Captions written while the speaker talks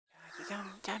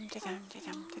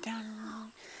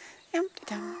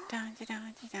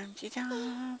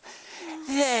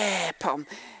There, Pom.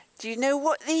 Do you know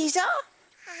what these are?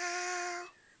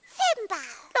 Fimbo.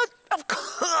 No, of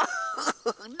course.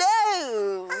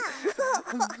 No.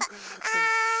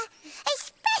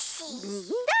 It's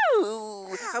Bessie.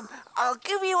 No. I'll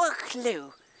give you a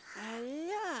clue.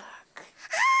 Look.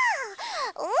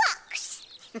 Rocks.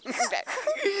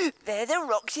 They're the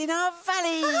rocks in our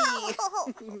valley.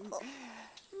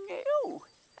 Oh,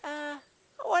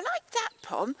 I like that,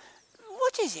 Pom.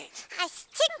 What is it? It's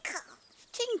Tinkle.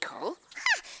 Tinkle?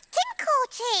 Tinkle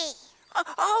tree.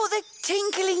 Oh, the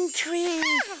tinkling tree.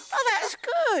 Oh, that's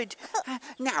good.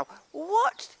 Now,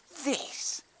 what's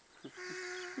this?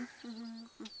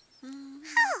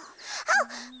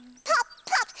 Pop,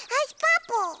 pop, it's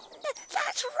Bubble.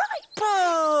 That's right,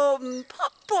 Pom.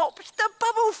 Pop, pop, the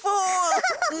bubble fall.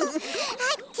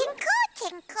 Tinkle,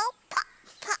 tinkle, pop,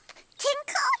 pop.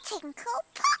 Tinkle, tinkle,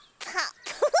 pop, pop.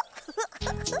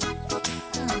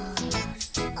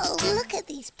 Oh, look at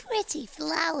these pretty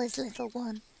flowers, little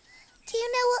one. Do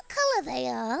you know what colour they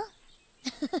are?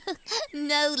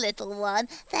 No, little one,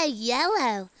 they're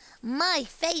yellow. My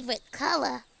favourite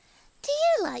colour. Do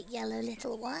you like yellow,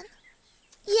 little one?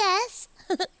 Yes?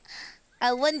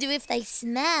 I wonder if they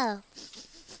smell.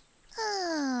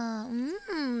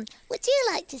 Would you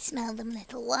like to smell them,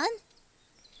 little one?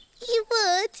 You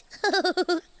would?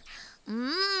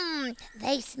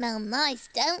 They smell nice,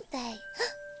 don't they?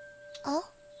 Oh.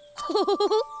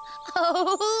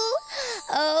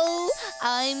 Oh,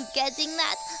 I'm getting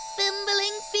that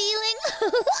fimbling feeling.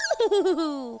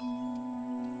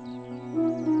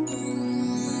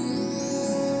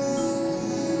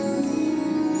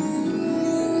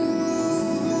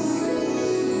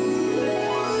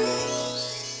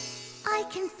 I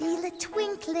can feel a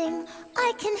twinkling,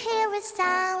 I can hear a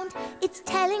sound. It's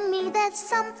telling me there's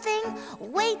something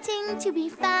waiting to be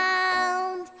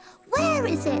found. Where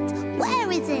is it?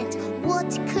 Where is it? What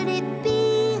could it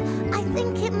be? I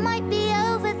think it might be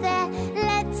over there.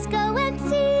 Let's go and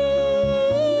see.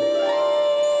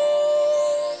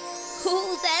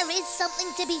 Oh, there is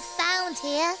something to be found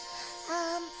here.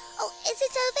 Oh, is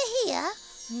it over here?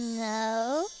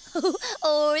 No.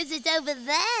 Or is it over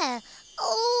there?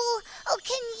 Oh,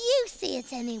 can you see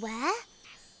it anywhere?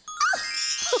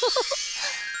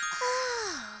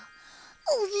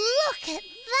 Oh, look at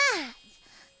that.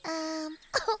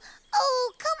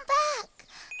 Come back.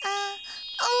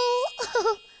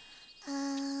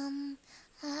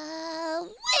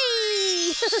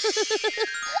 Whee!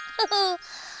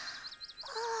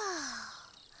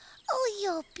 Oh,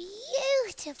 you're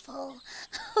beautiful.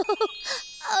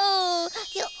 Oh,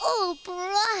 you're all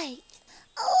bright.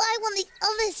 Oh, I want the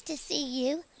others to see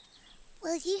you.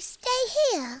 Will you stay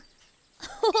here?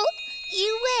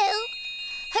 You will?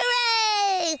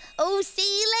 Hooray! Oh,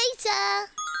 see you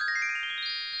later.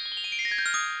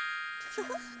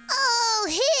 Oh,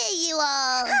 here you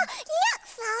are. Look,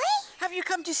 Florrie. Have you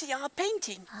come to see our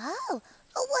painting? Oh,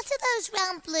 what are those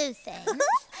round blue things?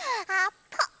 Pop,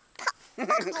 pop.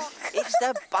 It's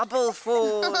the bubble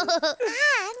fall. And a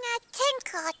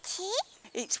tinkle tree.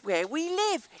 It's where we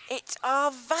live. It's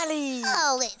our valley.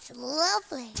 Oh, it's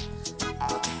lovely.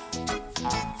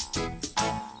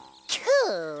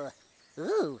 Cool.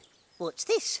 Ooh, what's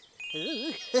this?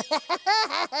 Ooh.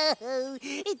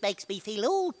 It makes me feel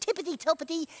all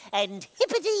tippity-toppity and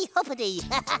hippity-hoppity.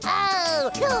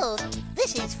 Cool.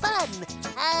 This is fun.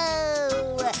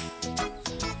 Oh.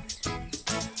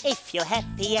 If you're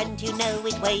happy and you know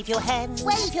it, wave your hands.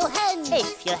 Wave your hands.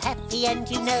 If you're happy and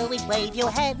you know it, wave your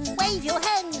hands. Wave your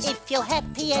hands. If you're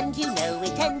happy and you know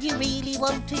it and you really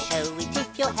want to show it,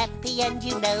 if you're happy and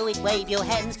you know it, wave your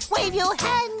hands. Wave your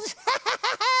hands.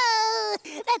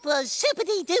 That was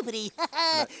superty-duperty.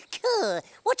 Cool.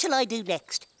 What shall I do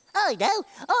next? I know.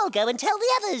 I'll go and tell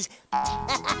the others.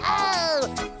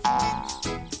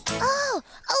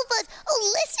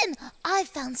 Listen, I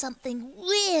found something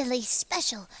really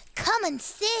special. Come and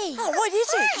see. Oh, what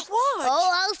is it? What?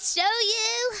 Oh, I'll show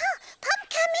you. Pom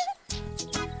coming.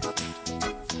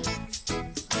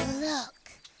 Look,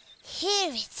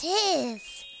 here it is.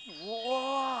 Whoa.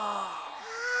 Oh,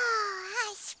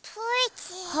 that's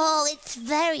pretty. Oh, it's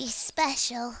very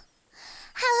special.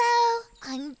 Hello,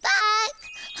 I'm back.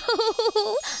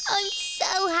 I'm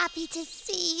so happy to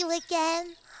see you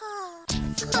again.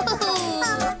 Lovely.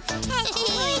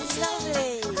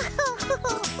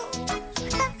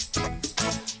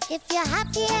 If you're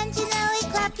happy and you know it,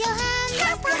 clap your hands.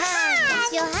 Clap your hands.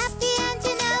 If you're happy and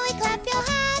you know it, clap your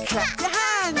hands. Clap your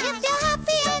hands. If you're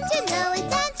happy and you know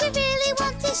it and you really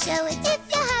want to show it, if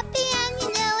you're happy and you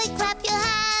know it, clap your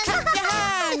hands. Clap your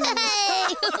hands. Hey!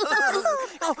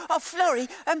 Florrie,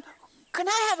 can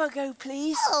I have a go,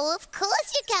 please? Oh, of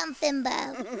course you can,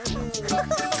 Fimbo.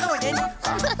 Come on, then.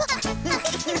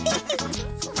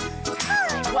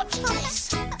 Watch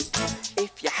this.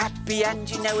 If you're happy and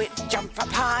you know it, jump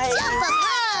up high. Jump up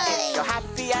high. If you're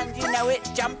happy and you know it,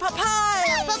 jump up high.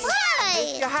 Jump up high.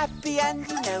 If you're happy and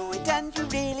you know it and you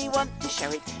really want to show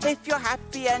it, if you're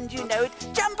happy and you know it,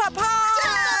 jump up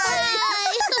high.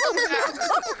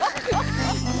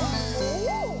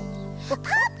 Pop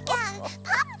girl,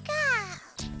 pop girl.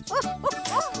 Go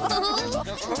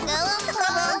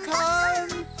on, Pom.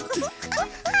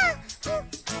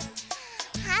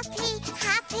 Happy,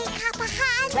 clap a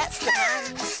hand. That's the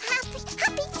hands. Happy,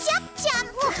 jump.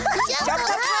 Jump up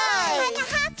high. And a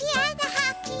happy, and a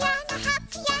happy, and a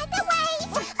happy, and a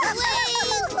wave.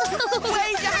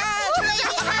 Wave your hand.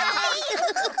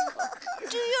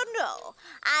 Do you know,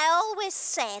 I always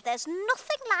say there's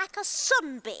nothing like a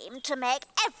sunbeam to make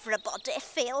everybody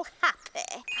feel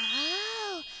happy.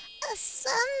 Oh, a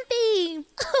sunbeam.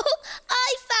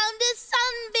 I found a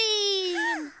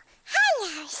sunbeam.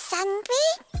 Hello,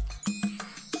 Sunbeam.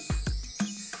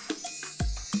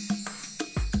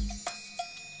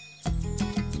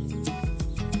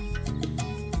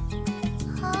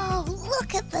 Oh,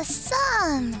 look at the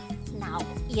sun. Now,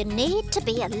 you need to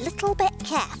be a little bit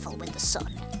careful with the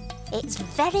sun. It's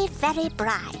very, very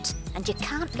bright and you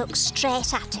can't look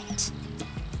straight at it.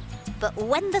 But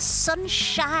when the sun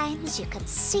shines, you can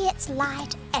see its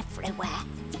light everywhere.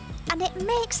 And it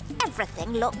makes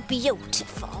everything look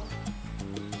beautiful.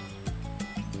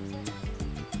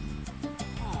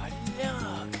 Oh,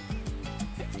 look.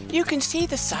 You can see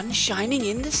the sun shining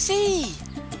in the sea.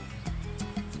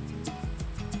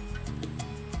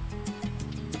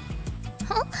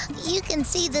 Oh, you can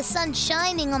see the sun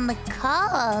shining on the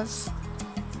cars.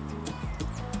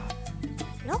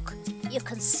 Look, you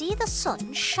can see the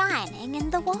sun shining in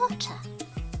the water.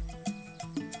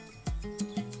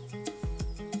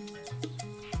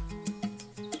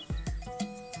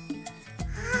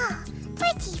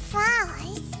 Pretty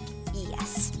flowers.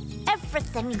 Yes,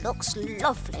 everything looks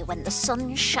lovely when the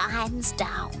sun shines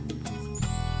down.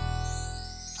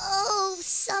 Oh,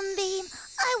 Sunbeam,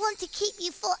 I want to keep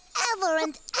you forever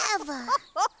and ever.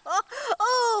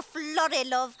 Oh, Florrie,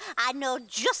 love, I know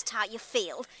just how you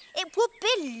feel. It would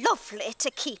be lovely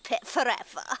to keep it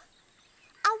forever.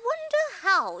 I wonder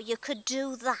how you could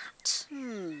do that.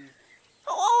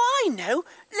 Oh, I know.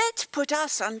 Let's put our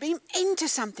sunbeam into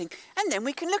something and then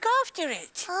we can look after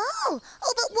it. Oh,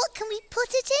 but what can we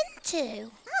put it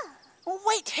into?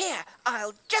 Wait here.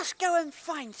 I'll just go and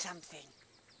find something.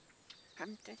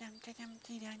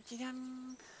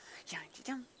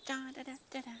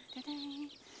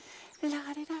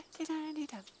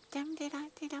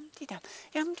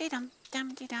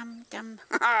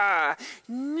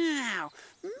 Now,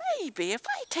 maybe if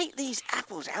I take these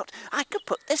apples out, I could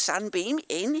put the sunbeam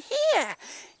in here.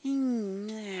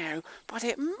 No, but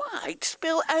it might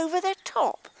spill over the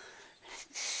top.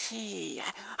 Let's see.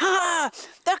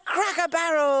 The cracker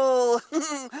barrel!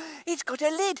 It's got a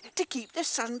lid to keep the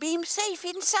sunbeam safe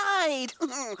inside.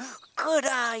 Good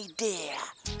idea.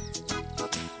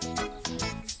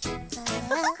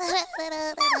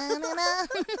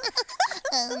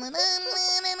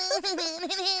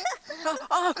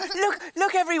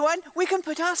 Look, everyone. We can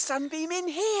put our sunbeam in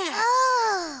here.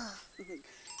 Oh.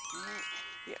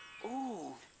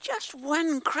 Oh, just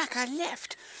one cracker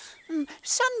left.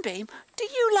 Sunbeam, do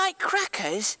you like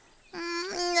crackers?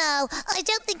 No, I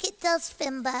don't think it does,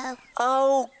 Fimbo.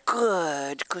 Oh,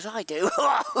 good, because I do.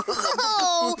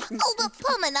 Oh, but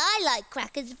Pom and I like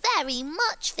crackers very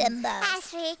much, Fimbo.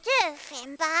 As we do,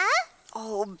 Fimbo.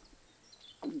 Oh,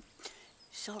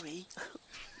 sorry.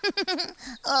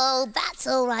 Oh, that's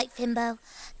all right, Fimbo.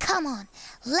 Come on,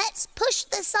 let's push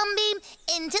the sunbeam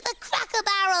into the cracker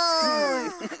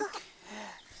barrel.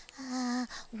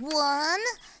 1,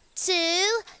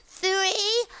 2,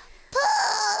 3,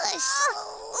 push!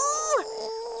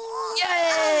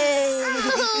 Yay!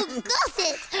 Oh, got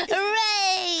it!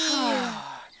 Hooray!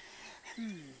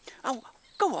 Oh,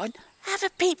 go on, have a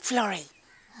peep, Florrie.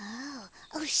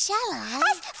 Oh, shall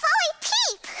I? Florrie,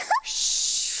 peep!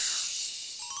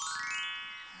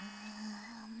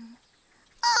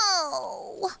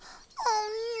 Oh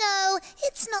no,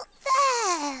 it's not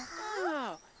there.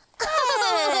 Oh,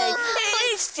 hey,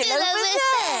 it's still over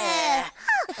there.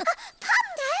 Pom,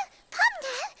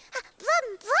 brum,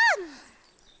 brum.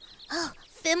 Oh,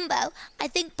 Fimbo, I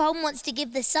think Pom wants to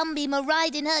give the sunbeam a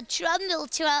ride in her trundle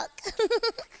truck.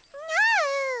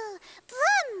 No,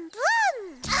 brum,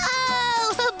 brum.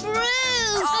 Oh, a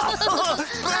broom!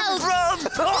 Brum.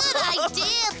 Good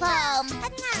idea, Pom.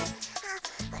 And now,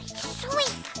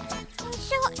 sweep.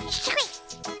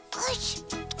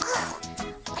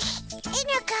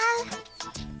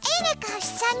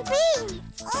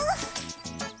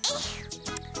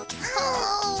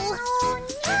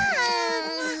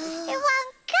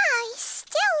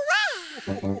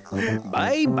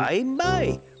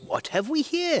 My. What have we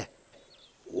here?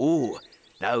 Oh,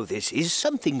 now this is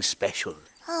something special.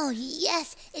 Oh,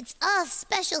 yes, it's our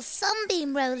special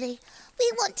sunbeam, Roly.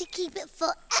 We want to keep it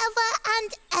forever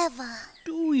and ever.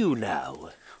 Do you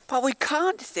now? But we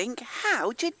can't think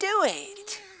how to do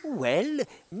it. Well,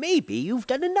 maybe you've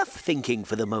done enough thinking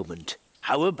for the moment.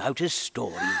 How about a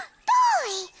story?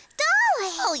 Dory!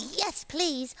 Oh, yes,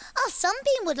 please. Our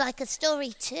sunbeam would like a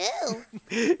story too.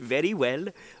 Very well.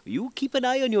 You keep an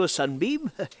eye on your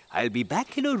sunbeam. I'll be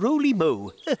back in a roly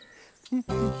mo.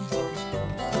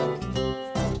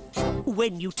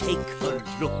 When you take a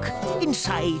look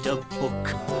inside a book,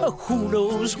 who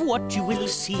knows what you will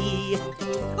see?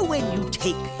 When you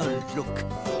take a look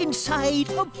inside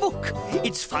a book,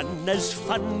 it's fun as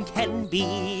fun can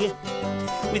be.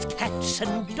 With cats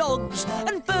and dogs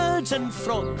and birds and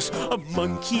frogs, a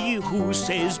monkey who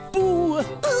says boo.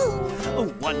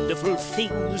 Wonderful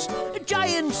things,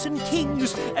 giants and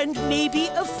kings, and maybe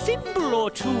a fimble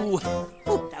or two.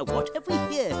 Now what have we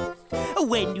here?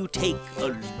 When you take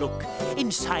a look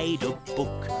inside a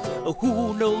book,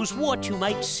 who knows what you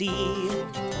might see?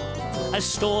 A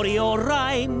story or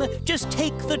rhyme, just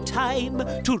take the time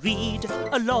to read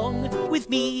along with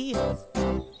me.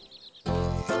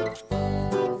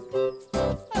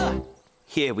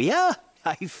 Here we are.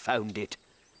 I found it.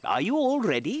 Are you all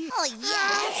ready? Oh,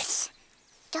 yes.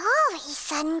 Dory,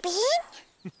 Sunbeam?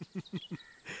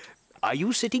 Are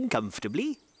you sitting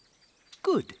comfortably?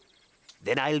 Good.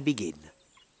 Then I'll begin.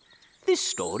 This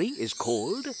story is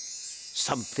called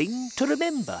Something to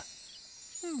Remember.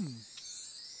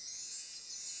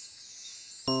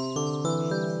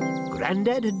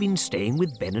 Grandad had been staying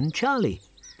with Ben and Charlie,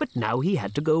 but now he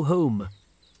had to go home.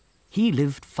 He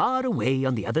lived far away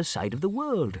on the other side of the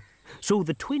world, so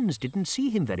the twins didn't see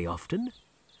him very often.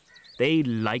 They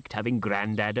liked having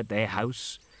Grandad at their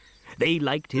house. They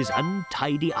liked his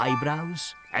untidy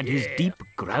eyebrows and his deep,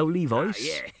 growly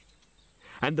voice.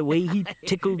 And the way he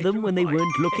tickled them when they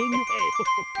weren't looking.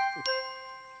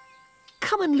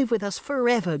 Come and live with us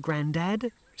forever,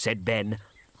 Grandad, said Ben.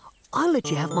 I'll let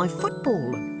you have my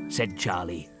football, said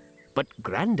Charlie. But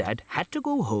Grandad had to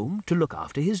go home to look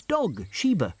after his dog,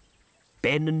 Sheba.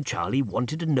 Ben and Charlie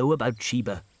wanted to know about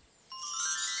Sheba.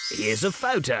 Here's a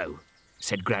photo,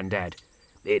 said Grandad.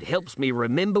 It helps me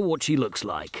remember what she looks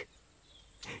like.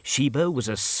 Sheba was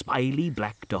a smiley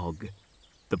black dog.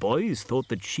 The boys thought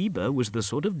that Sheba was the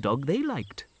sort of dog they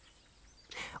liked.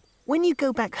 When you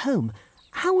go back home,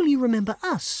 how will you remember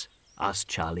us? Asked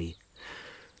Charlie.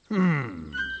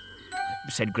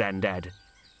 Said Grandad.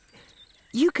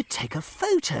 You could take a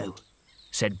photo,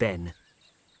 said Ben.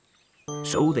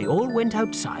 So they all went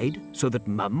outside so that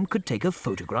Mum could take a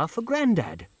photograph for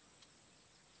Grandad.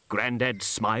 Grandad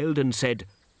smiled and said,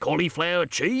 "Cauliflower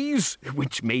cheese,"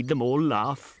 which made them all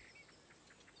laugh.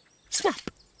 Snap!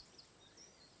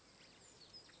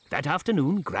 That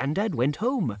afternoon, Grandad went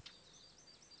home.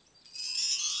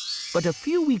 But a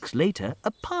few weeks later,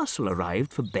 a parcel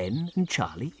arrived for Ben and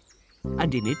Charlie,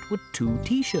 and in it were 2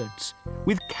 T-shirts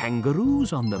with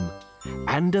kangaroos on them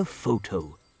and a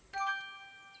photo.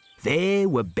 There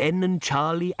were Ben and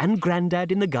Charlie and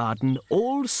Grandad in the garden,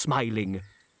 all smiling.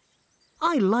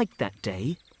 I liked that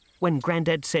day, when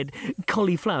Grandad said,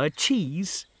 "Cauliflower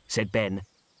cheese," said Ben.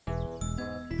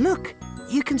 Look,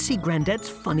 you can see Grandad's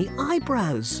funny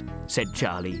eyebrows, said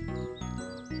Charlie.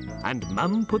 And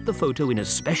Mum put the photo in a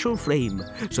special frame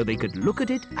so they could look at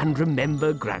it and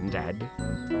remember Grandad.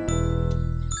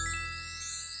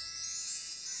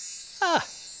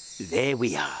 There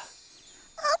we are.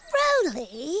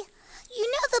 Roly, you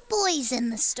know the boys in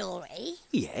the story?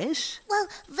 Yes? Well,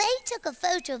 they took a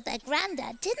photo of their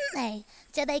Grandad, didn't they?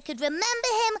 So they could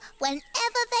remember him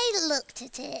whenever they looked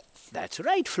at it. That's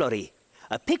right, Florrie.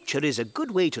 A picture is a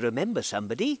good way to remember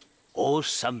somebody or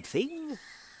something.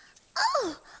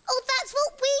 Oh, that's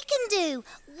what we can do.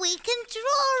 We can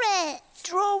draw it.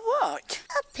 Draw what?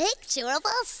 A picture of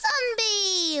our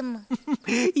sunbeam.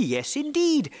 Yes,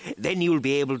 indeed. Then you'll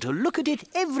be able to look at it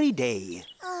every day.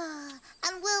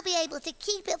 And we'll be able to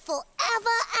keep it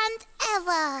forever and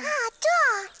ever.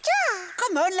 Draw.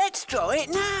 Come on, let's draw it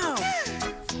now.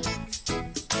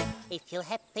 If you're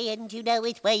happy and you know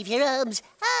it, wave your arms.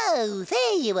 Oh,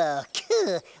 there you are.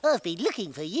 I've been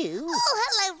looking for you. Oh,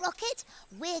 hello, Rocket.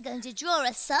 We're going to draw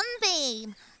a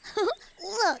sunbeam.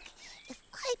 Look, if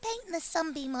I paint the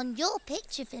sunbeam on your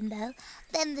picture, Fimbo,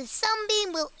 then the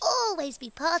sunbeam will always be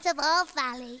part of our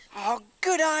valley. Oh,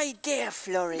 good idea,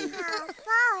 Florrie. Oh,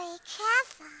 Florrie,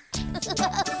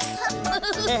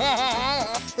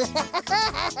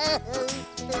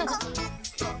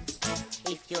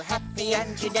 If you're happy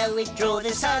and you know it, draw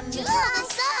the sun. Draw the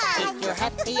sun. If you're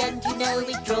happy and you know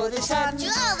it, draw the sun.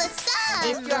 Draw the sun!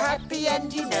 If you're happy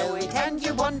and you know it, and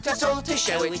you want us all to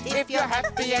show it. If you're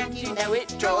happy and you know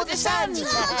it, draw the sun.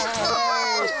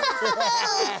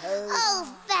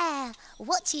 Oh, there.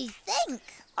 What do you think?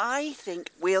 I think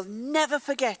we'll never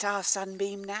forget our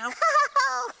sunbeam now.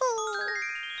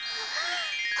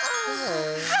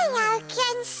 Hello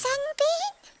again,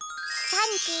 Sunbeam.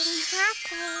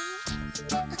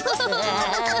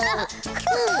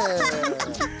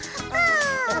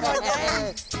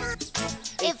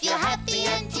 If you're happy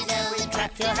and you know it,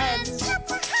 clap your hands.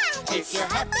 If you're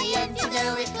happy and you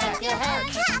know it, clap your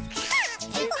hands.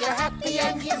 If you're happy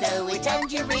and you know it,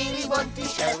 and you really want to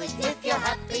show it. If you're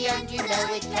happy and you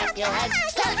know it, clap your hands.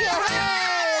 Clap your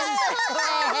hands!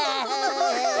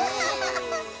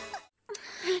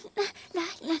 La,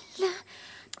 la, la.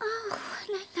 Oh,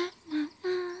 la, la, la,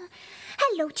 la.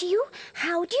 Hello to you.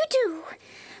 How do you do?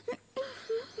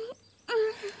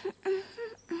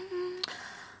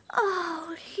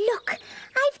 Oh, look.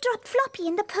 I've dropped Floppy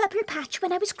in the purple patch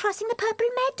when I was crossing the purple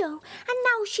meadow, and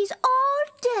now she's all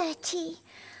dirty.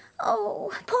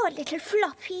 Oh, poor little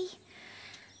Floppy.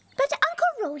 But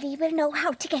Uncle Roly will know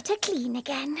how to get her clean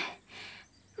again.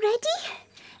 Ready?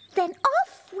 Then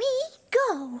off we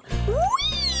go. Whee!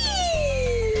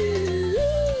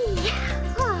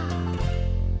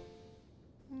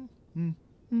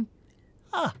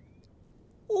 Ah.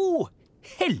 Oh,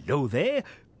 hello there.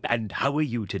 And how are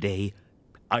you today?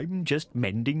 I'm just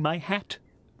mending my hat.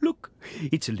 Look,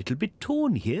 it's a little bit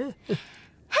torn here.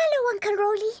 Hello, Uncle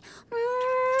Roly.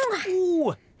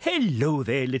 Oh, hello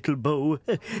there, little Bo.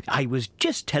 I was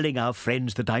just telling our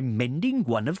friends that I'm mending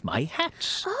one of my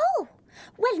hats. Oh,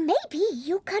 well, maybe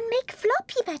you can make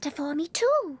Floppy better for me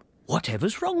too.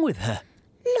 Whatever's wrong with her?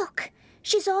 Look,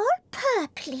 she's all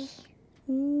purply.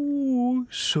 Oh,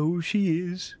 so she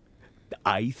is.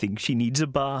 I think she needs a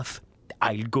bath.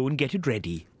 I'll go and get it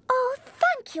ready. Oh,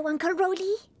 thank you, Uncle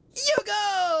Roly.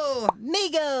 Yugo!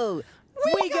 Migo!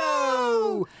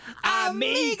 Wigo!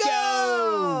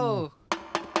 Amigo!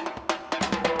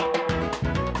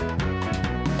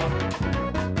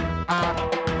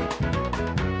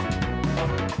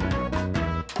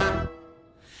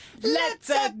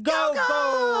 Let's-a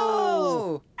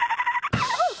go-go!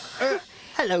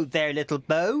 Hello there, little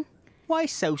Bo. Why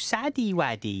so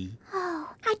saddy-waddy?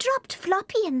 Oh, I dropped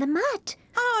Floppy in the mud.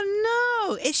 Oh,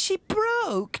 no! Is she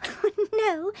broke?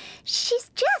 No, she's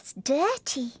just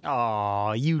dirty.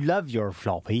 Aw, you love your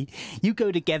Floppy. You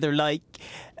go together like...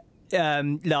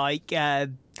 oh,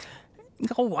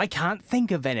 I can't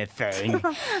think of anything.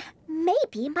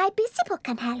 Maybe my busy book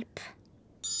can help.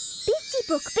 Busy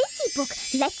book,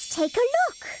 let's take a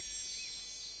look.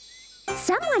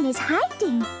 Someone is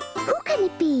hiding. Who can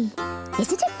it be?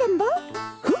 Is it a Fimble?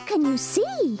 Who can you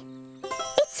see?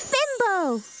 It's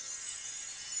Fimbo!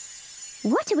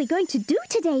 What are we going to do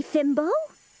today, Fimbo?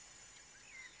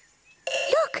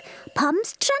 Look,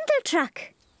 Pom's trundle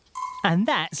truck. And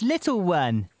that's little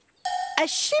one. A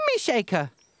shimmy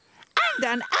shaker. And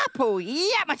an apple.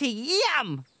 Yammity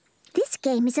yum! This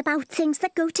game is about things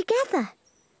that go together.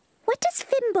 What does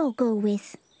Fimbo go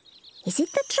with? Is it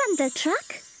the trundle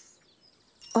truck?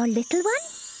 Or little one?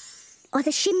 Or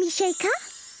the shimmy shaker?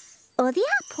 Or the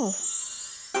apple?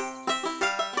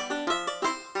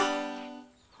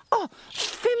 Oh,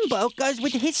 Fimbo goes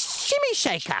with his shimmy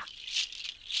shaker.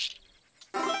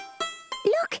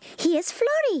 Look, here's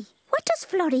Florrie. What does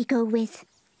Florrie go with?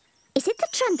 Is it the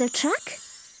trundle truck?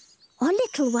 Or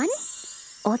little one?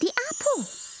 Or the apple?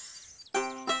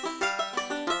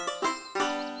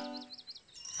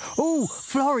 Oh,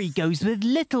 Florrie goes with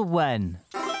little one.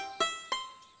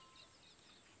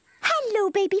 Hello,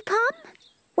 Baby Pom.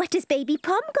 What does Baby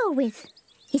Pom go with?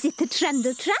 Is it the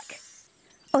trundle truck?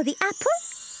 Or the apple?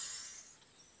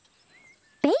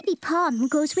 Baby Pom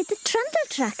goes with the trundle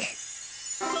truck.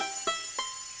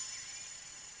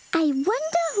 I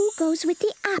wonder who goes with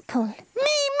the apple.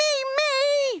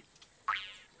 Me!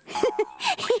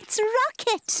 It's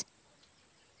Rocket.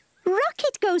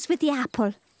 Rocket goes with the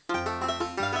apple.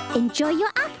 Enjoy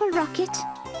your apple, Rocket.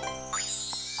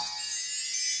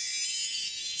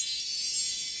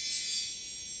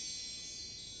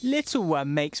 Little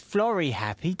one makes Florrie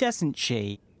happy, doesn't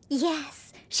she?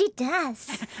 Yes, she does.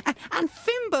 And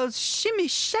Fimbo's shimmy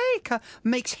shaker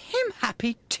makes him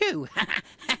happy too. Think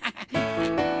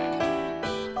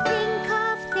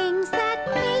of things that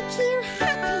make you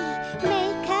happy.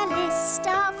 Make a list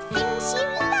of things you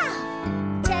love.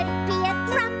 Don't be a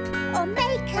grump or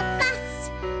make a fuss.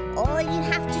 All you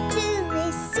have to do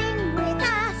is sing with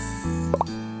us.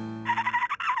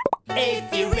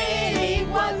 If you really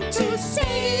want to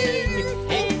sing,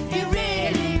 if you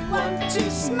really want to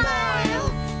smile,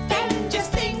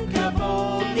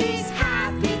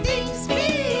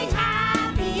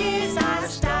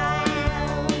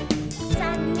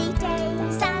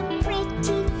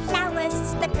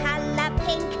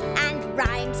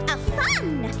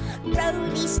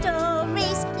 Roly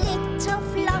stories, little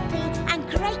floppy, and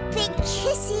great big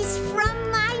kisses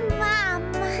from my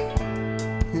mum.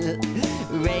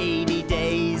 Rainy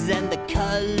days and the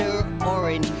colour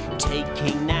orange.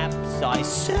 Taking naps I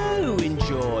so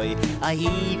enjoy. I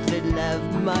even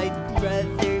love my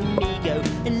brother Migo,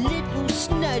 and little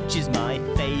Snudge is my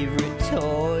favourite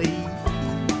toy.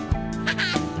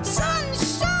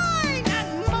 Sunshine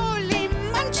and molly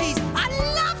munchies. I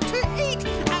love to eat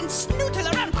and snootle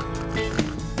around.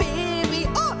 Baby,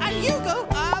 oh, and Yugo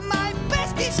are my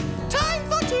besties. Time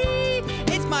for tea.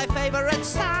 It's my favourite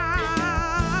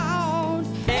sound.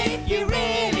 If you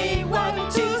really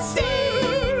want to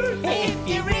sing, if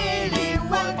you really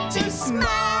want to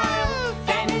smile,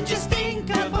 then just think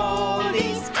of all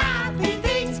these happy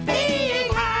things.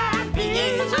 Being happy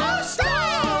is our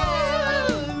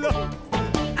style.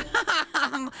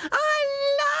 I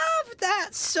love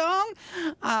that song.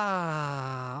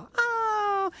 Oh,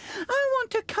 I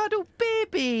want to cuddle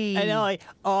Baby. And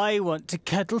I want to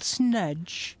cuddle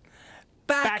Snudge.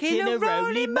 Back in a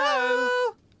Roly Mo.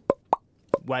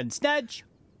 One Snudge.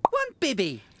 One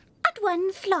Baby. And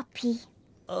one floppy.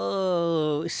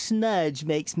 Oh, Snudge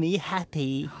makes me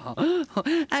happy.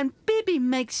 And Baby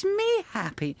makes me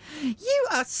happy. You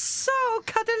are so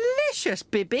cuddlicious,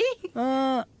 Baby.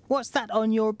 What's that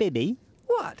on your bibby?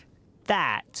 What?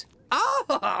 That.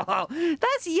 Oh,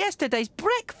 that's yesterday's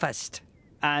breakfast.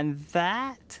 And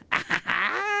that?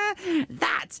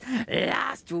 That's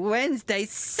last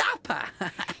Wednesday's supper.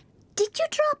 Did you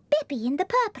drop Bibby in the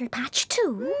purple patch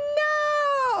too?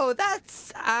 No,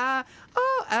 that's, I'm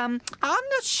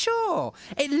not sure.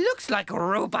 It looks like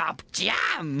rhubarb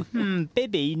jam.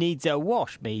 Bibby needs a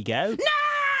wash, Migo.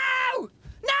 No!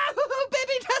 No,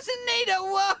 Bibby doesn't need a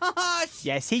wash.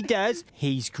 Yes, he does.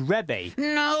 He's grubby.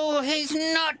 No, he's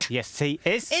not. Yes, he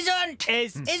is. Isn't.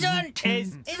 Is.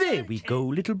 There we go,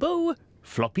 little Bo.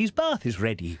 Floppy's bath is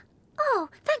ready. Oh,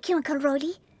 thank you, Uncle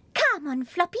Roly. Come on,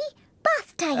 Floppy.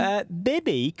 Bath time.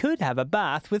 Bibby could have a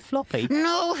bath with Floppy.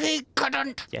 No, he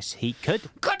couldn't. Yes, he could.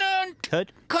 Couldn't.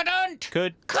 Could. Couldn't.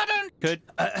 Could. Couldn't. Could.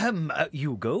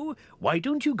 Hugo, why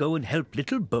don't you go and help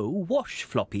little Bo wash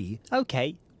Floppy?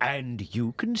 Okay. And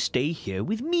you can stay here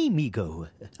with me, Migo.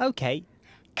 Okay.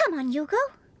 Come on, Yugo.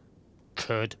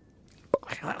 Could.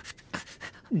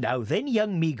 Now then,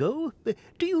 young Migo,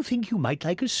 do you think you might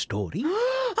like a story?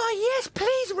 Oh, yes,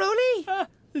 please, Roly.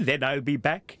 Then I'll be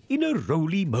back in a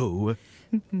Roly Mo.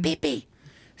 Bibby,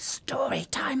 story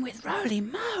time with Roly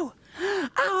Mo.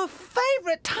 Our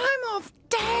favourite time of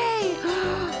day.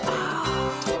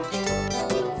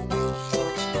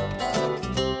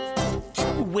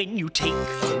 When you take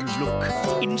a look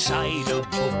inside a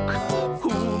book,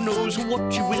 who knows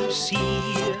what you will see?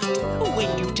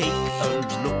 When you take a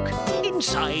look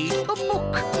inside a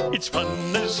book, it's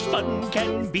fun as fun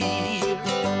can be.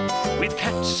 With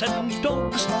cats and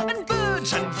dogs and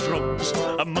birds and frogs,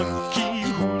 a monkey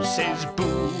who says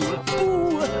boo,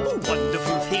 boo,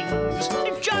 wonderful things,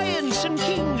 giants and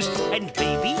kings, and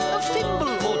maybe a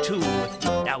fimble or two.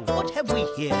 Now what have we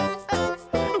here?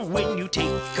 When you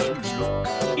take a look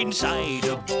inside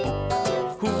a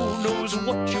book, who knows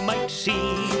what you might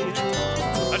see?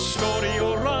 A story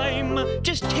or rhyme,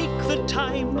 just take the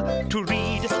time to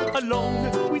read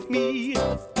along with me.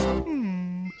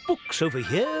 Books over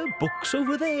here, books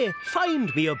over there.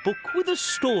 Find me a book with a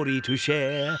story to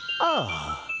share.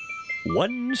 Ah,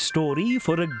 one story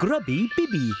for a grubby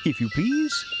Bibby, if you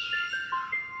please.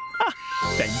 Ah,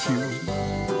 thank you.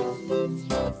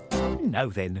 Now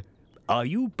then, are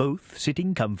you both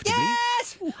sitting comfortably?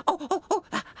 Yes!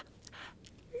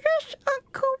 Yes,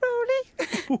 Uncle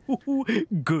Roly.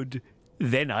 Good.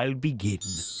 Then I'll begin.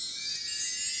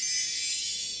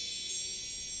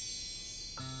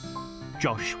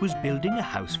 Josh was building a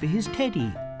house for his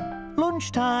teddy.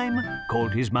 Lunchtime,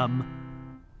 called his mum.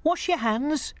 Wash your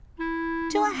hands.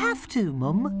 Do I have to,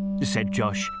 Mum? Said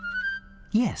Josh.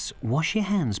 Yes, wash your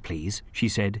hands, please, she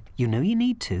said. You know you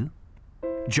need to.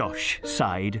 Josh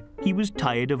sighed. He was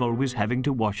tired of always having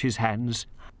to wash his hands.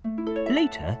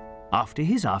 Later, after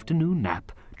his afternoon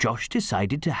nap, Josh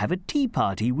decided to have a tea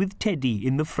party with Teddy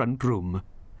in the front room.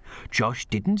 Josh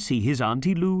didn't see his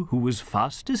Auntie Lou, who was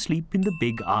fast asleep in the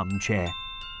big armchair.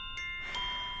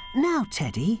 Now,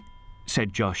 Teddy,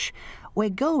 said Josh, we're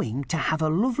going to have a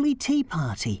lovely tea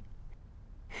party.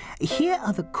 Here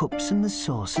are the cups and the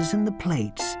saucers and the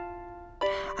plates,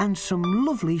 and some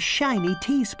lovely shiny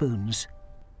teaspoons.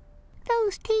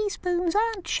 Those teaspoons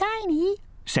aren't shiny,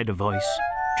 said a voice.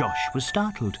 Josh was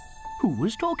startled. Who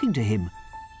was talking to him?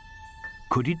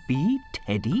 Could it be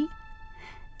Teddy?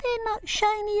 They're not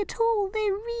shiny at all.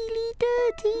 They're really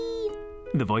dirty.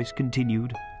 The voice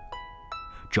continued.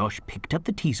 Josh picked up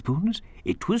the teaspoons.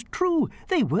 It was true,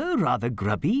 they were rather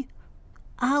grubby.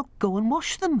 "I'll go and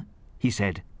wash them," he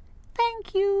said.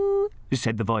 "Thank you,"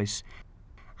 said the voice.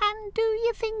 "And do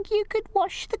you think you could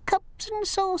wash the cups and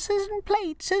saucers and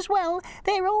plates as well?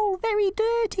 They're all very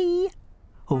dirty."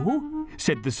 "Oh,"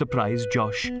 said the surprised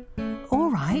Josh. "All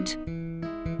right."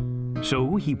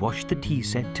 So he washed the tea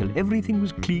set till everything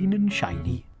was clean and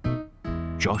shiny.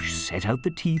 Josh set out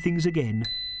the tea things again.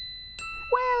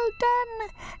 "Well done.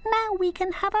 Now we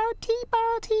can have our tea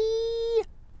party."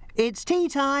 "It's tea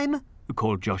time,"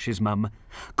 called Josh's mum.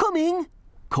 "Coming,"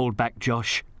 called back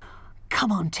Josh.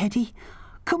 "Come on, Teddy.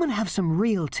 Come and have some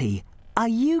real tea. Are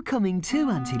you coming too,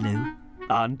 Auntie Lou?"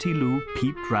 Auntie Lou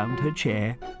peeped round her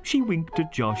chair. She winked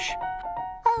at Josh.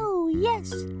 "Oh,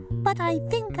 yes, but I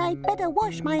think I'd better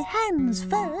wash my hands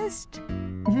first."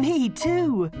 "Me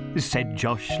too," said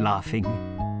Josh, laughing.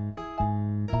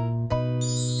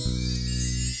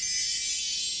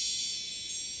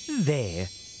 There.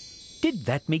 Did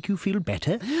that make you feel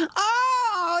better?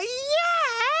 Oh,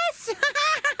 yes!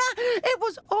 It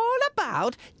was all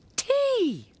about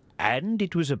tea. And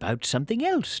it was about something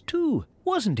else, too,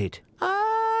 wasn't it?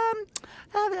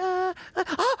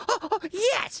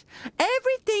 Yes!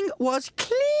 Everything was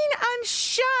clean and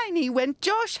shiny when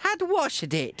Josh had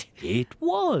washed it. It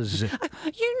was.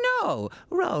 You know,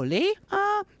 Roly,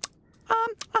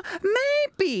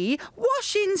 maybe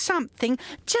washing something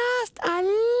just a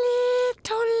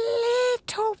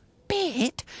little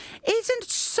bit isn't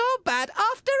so bad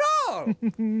after all.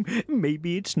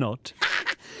 Maybe it's not.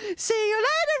 See you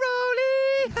later, Roly.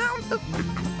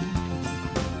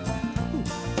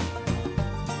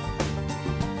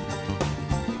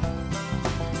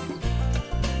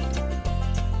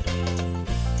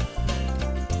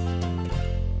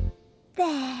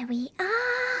 There we are.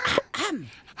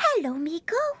 Hello,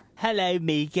 Migo. Hello,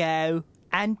 Migo.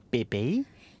 And Bibby.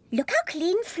 Look how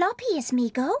clean Floppy is,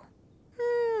 Migo.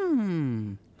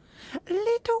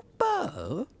 Little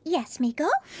Bo, Yes, Migo?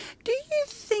 do you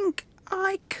think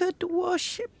I could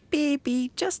wash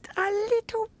Baby just a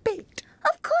little bit?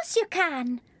 Of course you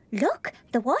can. Look,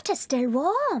 the water's still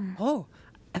warm. Oh.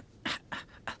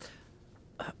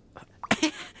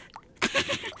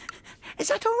 Is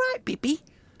that all right, Bibi?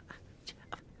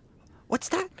 What's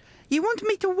that? You want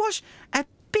me to wash a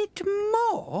bit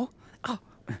more? Oh.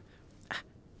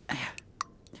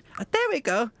 There we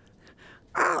go.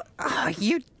 Oh,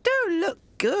 you do look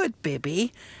good,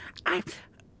 Bibi.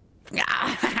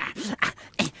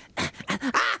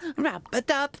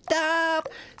 Rub-a-dub-dub,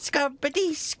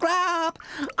 scrubbity-scrub.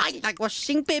 I like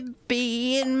washing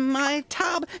Bibi in my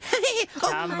tub.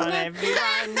 Come on,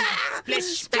 everyone.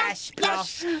 Splish, splash,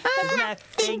 splosh. There's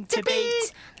nothing to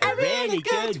beat a really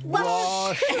good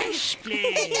wash.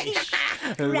 Splish.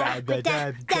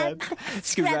 Rub-a-dub-dub.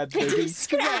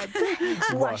 Scrubbity-scrub.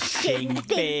 Washing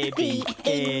Bibi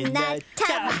in the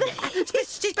tub. Splish,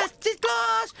 splash,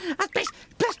 splosh. Splish,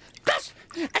 splash, splash.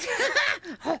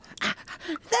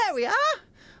 There we are.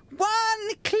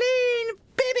 One clean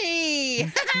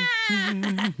Bibi.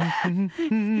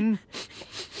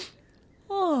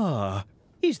 Ah,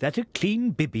 is that a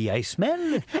clean Bibby I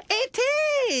smell? It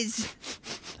is.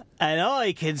 And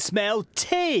I can smell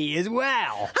tea as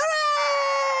well.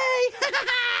 Hooray!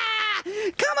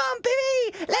 Come on,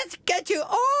 Bibi. Let's get you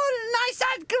all nice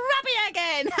and grubby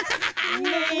again.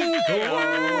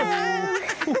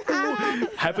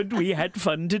 Haven't we had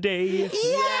fun today?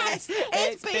 Yes,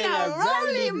 it's been a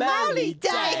roly-moly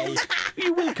day.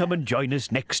 You will come and join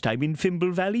us next time in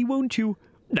Fimble Valley, won't you?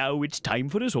 Now it's time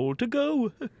for us all to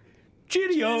go.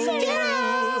 Cheerio!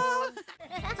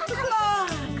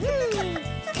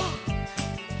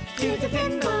 Do the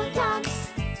Fimble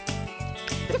dance.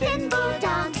 The Fimble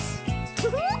dance.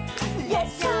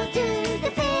 Let's all do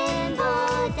the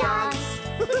Fimble dance.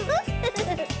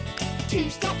 2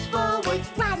 steps forward,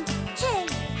 1, 2.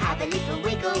 Have a little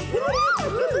wiggle.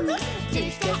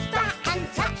 2 steps back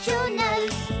and touch your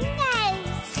nose.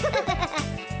 Nose.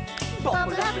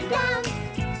 Bobble up and down.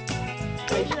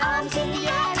 With your arms in the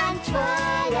air and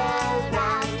twirl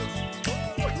around.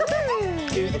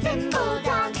 Do the Fimble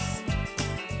dance.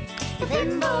 The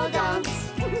Fimble dance.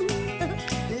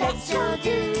 Let's all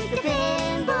do the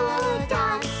Fimble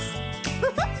dance.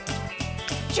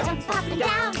 Jump up and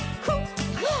down.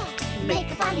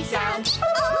 Make a funny sound.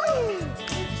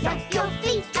 Stamp your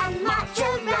feet and march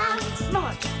around.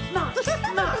 March, march,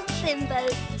 march. Fimbo.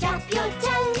 Tap your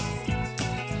toes.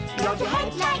 Nod your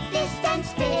head like this, then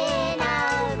spin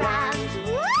around.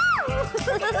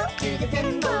 Do the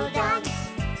Fimble dance.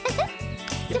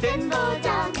 The Fimble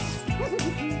dance.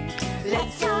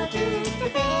 Let's all do the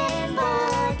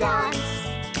Fimble dance.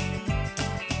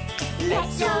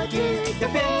 Let's all do the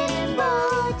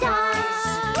Fimble dance.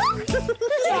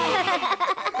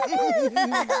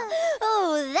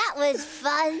 Oh, that was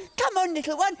fun. Come on,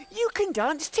 little one, you can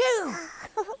dance too.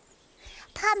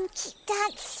 Pom, keep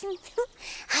dancing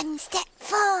and step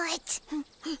forward.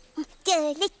 Do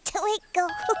a little wiggle.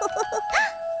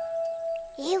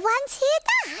 You once hear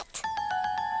that?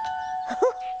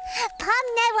 Pom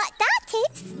know what that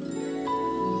is.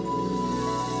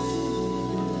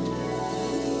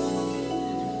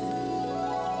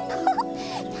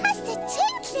 That's the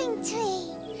tinkling tree.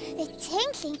 The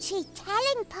tinkling tree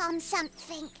telling Pom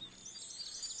something.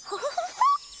 Look!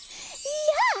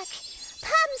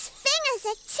 Pom's fingers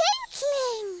are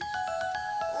tinkling.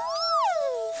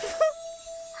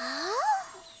 Oh,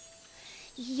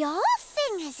 your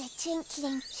fingers are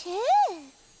tinkling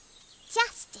too.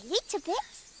 Just a little bit.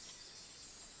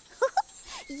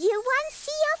 You once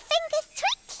see your fingers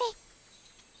twinkling.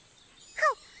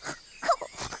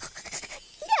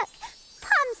 Look,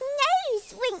 Pom's nose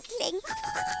winkling.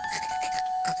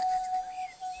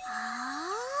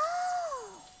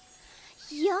 Oh,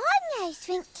 your nose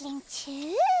winkling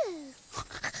too.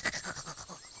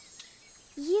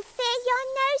 You feel your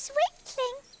nose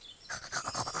winkling?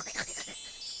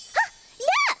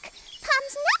 Look!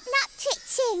 Pom's nut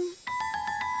twitching.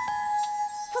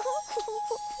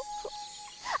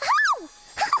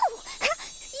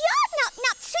 Your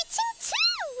nut twitching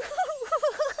too.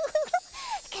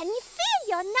 Can you feel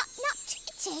your nut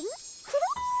twitching?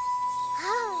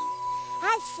 Oh,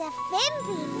 that's the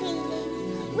Fimble feeling.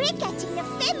 We're getting the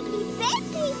Fimble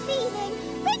Valley feeling.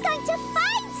 We're going to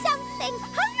find something.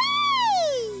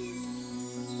 Hooray!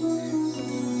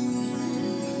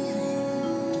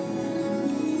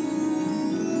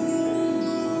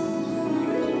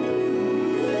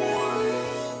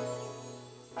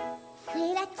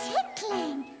 Feel a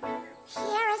tickling.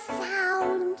 Hear a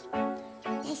sound.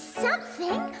 There's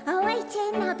something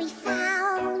awaiting to be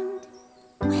found.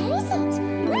 Where is it?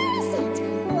 Where is it?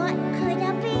 What could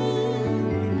it be?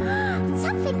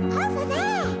 Something over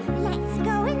there. Let's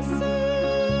go and see.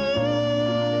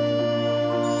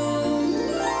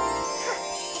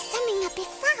 There's something to be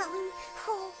found.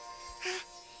 Oh,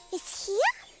 it's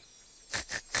here?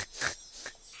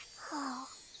 Oh,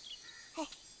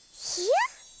 here?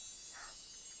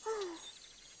 Oh,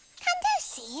 can't I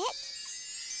see it?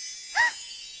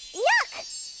 Look!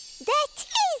 There it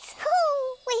is! Oh,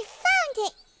 we found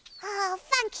it! Oh,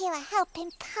 thank you for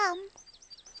helping Pom.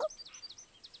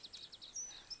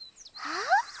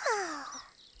 Oh,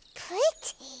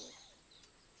 pretty.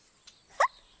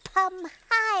 Pom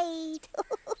hide.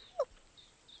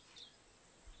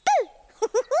 Boo!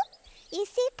 You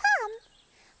see Pom?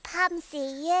 Pom see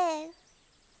you.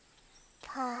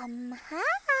 Pom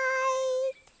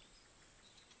hide.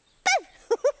 Boo!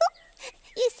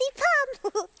 You see Pom?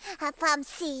 Pom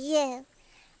see you.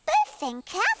 Boo think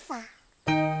clever.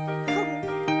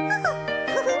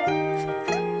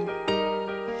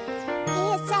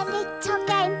 Here's a little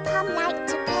game Pom like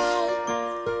to play.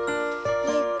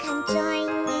 You can join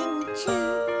in too.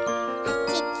 A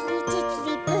diddly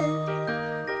diddly boo.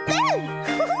 Boo!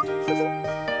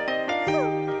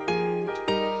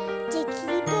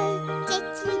 Diddly boo,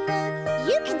 diddly boo.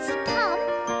 You can see Pom,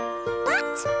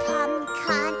 but Pom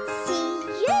can't see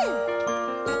you.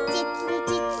 A diddly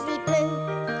diddly boo.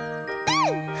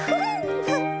 Boo!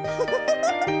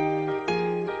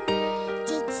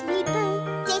 Diddly boo,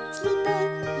 diddly boo.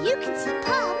 You can see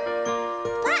Pom,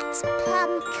 but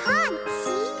Pom can't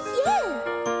see you.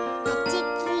 A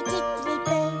diddly diddly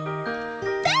boo.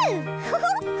 Boo!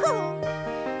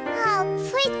 Oh,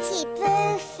 pretty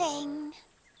boo thing.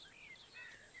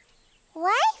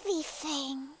 Wavy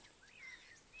thing.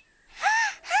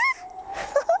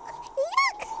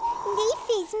 Look,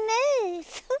 leafies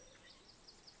move.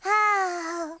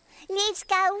 Oh, leaves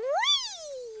go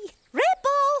wee.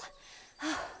 Ripple!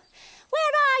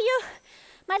 Where are you?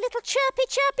 My little chirpy,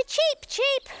 chirpy, cheep,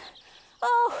 cheep.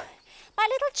 Oh, my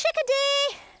little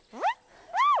chickadee.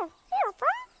 Oh,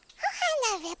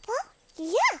 hello, Ripple.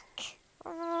 Look.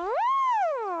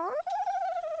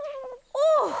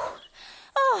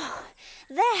 Oh,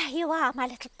 there you are, my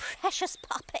little precious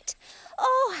puppet.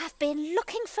 Oh, I've been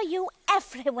looking for you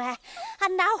everywhere,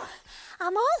 and now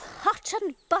I'm all hot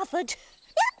and bothered.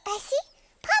 Look, Bessie.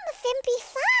 Pom and Fimby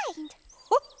find.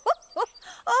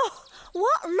 Oh,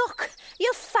 what luck!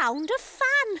 You found a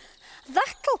fan.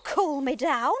 That'll cool me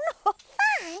down.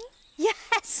 Fan?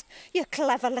 Yes, you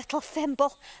clever little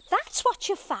Fimble. That's what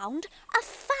you found, a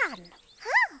fan.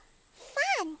 Oh,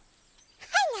 fan.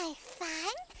 Hello,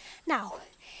 fan. Now,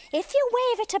 if you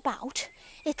wave it about,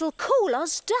 it'll cool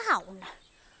us down.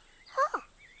 Oh.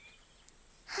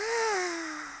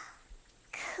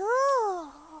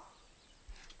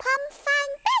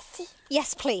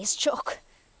 Yes, please, Chuck.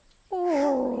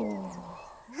 Oh.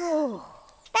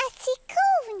 Betty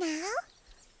cool now?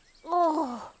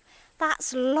 Oh,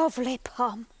 that's lovely,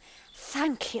 Pom.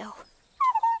 Thank you.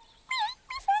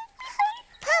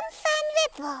 Pom fan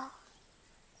ribble.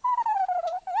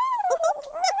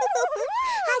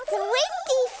 That's a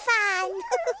windy fan.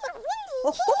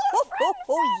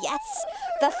 Oh, yes.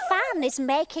 The fan is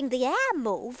making the air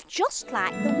move just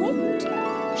like the wind.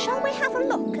 Shall we have a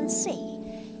look and see?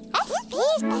 Yes,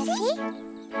 please, Bessie.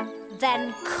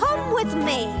 Then come with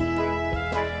me.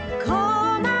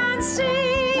 Come and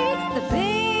see the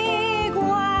big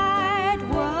wide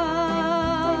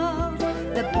world.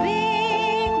 The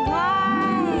big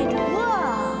wide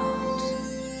world.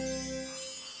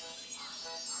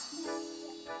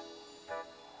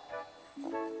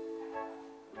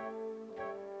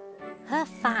 Her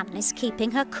fan is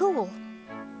keeping her cool.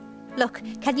 Look,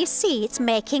 can you see it's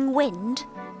making wind?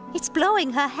 It's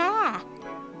blowing her hair.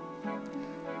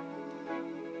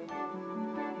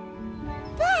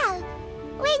 Blow!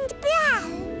 Wind blow!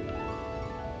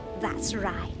 That's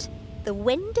right. The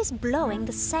wind is blowing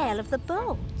the sail of the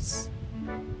boats.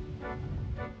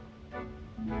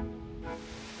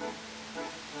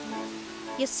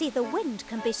 You see, the wind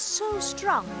can be so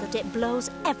strong that it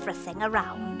blows everything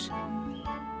around.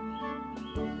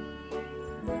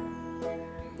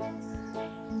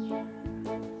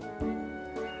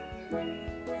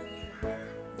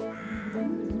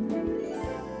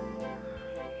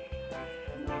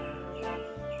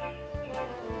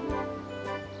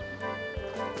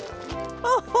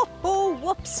 Oh,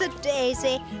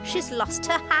 whoops-a-daisy, she's lost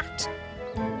her hat.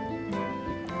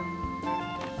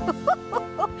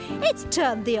 It's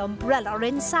turned the umbrella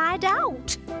inside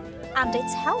out, and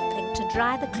it's helping to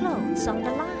dry the clothes on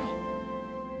the line.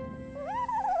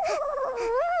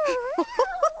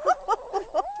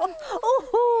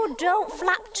 Oh, don't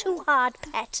flap too hard,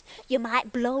 pet. You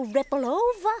might blow Ripple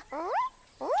over.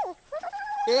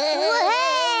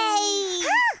 Hey!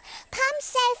 Pom's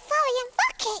so Florrie and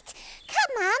Rocket.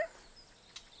 Come on.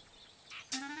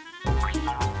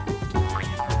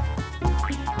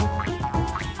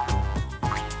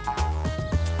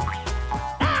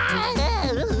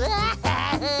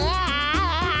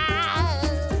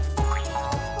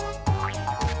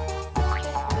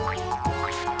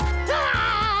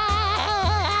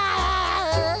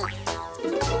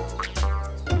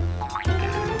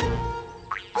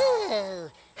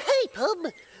 Hey, Pom.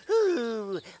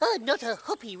 Ooh, I'm not a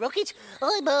hoppy rocket.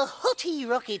 I'm a hottie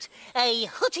rocket. A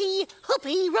hottie,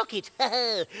 hoppy rocket.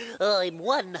 I'm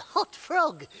one hot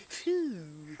frog.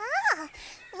 Phew. Ah,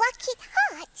 Rocket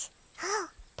hot. Oh,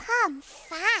 Pom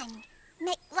fan.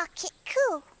 Make Rocket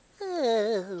cool.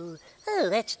 Oh,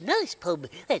 that's nice, Pom.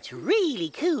 That's really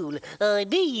cool. I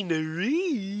mean,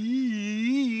 really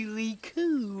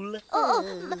cool.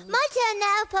 My turn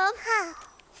now, Pom.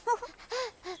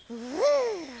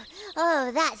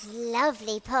 Oh, that's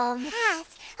lovely, Pom.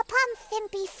 Yes, a Pom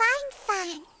Fimpy fine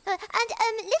fan.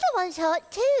 And little one's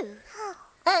hot too.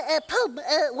 Pom,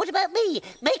 what about me?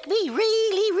 Make me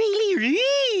really, really,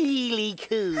 really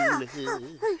cool.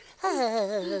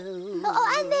 Oh,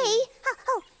 and me.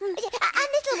 And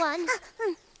little one.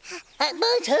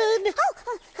 My turn.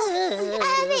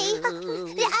 And me.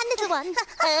 And little one.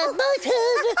 My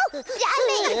turn. And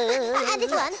me. And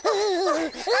little one.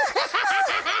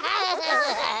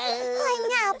 Why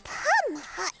now, Pom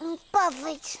hot and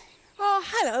bothered. Oh,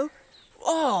 hello.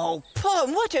 Oh,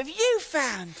 Pom, what have you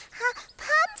found?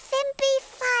 Pom Fimpy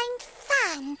fine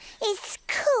fan is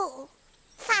cool.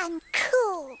 Fan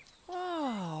cool.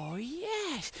 Oh,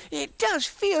 yes. It does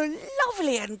feel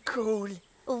lovely and cool.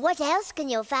 What else can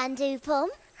your fan do,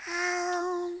 Pom?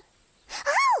 Fan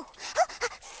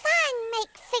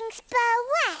make things blow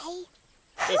away.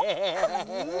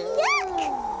 Look,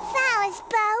 flowers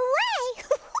blow away.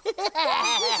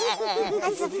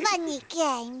 That's a funny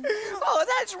game. Oh,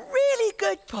 that's really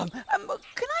good, Pom. Can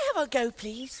I have a go,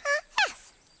 please?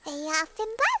 Yes, there you are,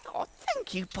 Fimbo. Oh,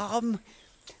 thank you, Pom.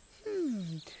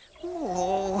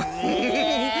 Oh.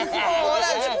 Oh,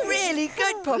 that's really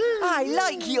good, Pom. I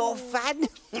like your fan.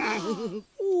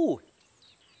 Oh,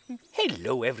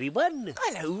 hello, everyone.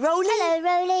 Hello, Roly. Hello,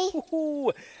 Roly.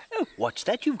 Oh, what's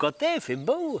that you've got there,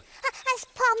 Fimbo? That's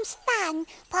Pom's fan.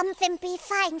 Pom Fimpy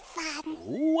fine fan.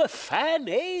 Oh, a fan,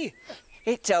 eh?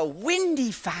 It's a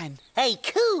windy fan. A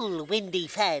cool windy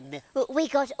fan. We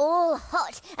got all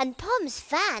hot, and Pom's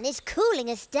fan is cooling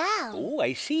us down. Oh,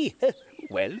 I see.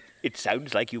 Well, it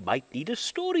sounds like you might need a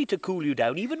story to cool you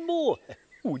down even more.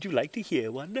 Would you like to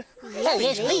hear one? Oh,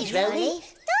 yes, please, Roly.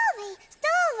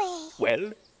 Story.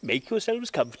 Well, make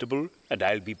yourselves comfortable, and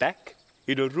I'll be back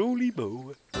in a Roly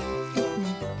Mo.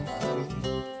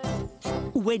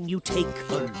 When you take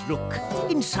a look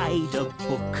inside a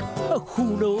book,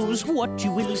 who knows what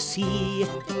you will see?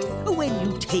 When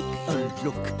you take a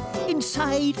look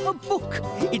inside a book,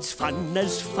 it's fun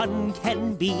as fun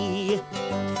can be.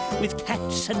 With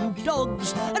cats and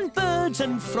dogs and birds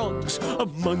and frogs, a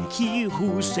monkey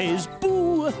who says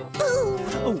boo, boo.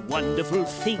 Wonderful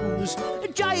things,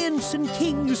 giants and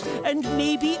kings, and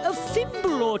maybe a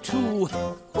Fimble or two.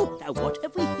 Oh, now what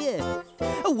have we here?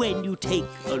 When you take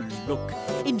a look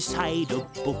inside a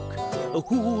book,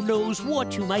 who knows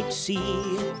what you might see?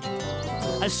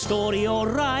 A story or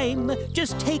rhyme,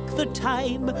 just take the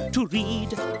time to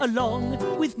read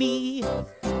along with me.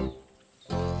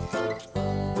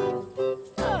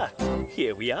 Ah,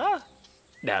 here we are.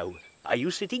 Now, are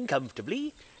you sitting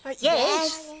comfortably?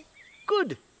 Yes.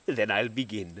 Good. Then I'll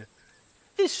begin.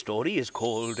 This story is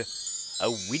called A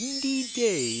Windy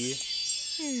Day.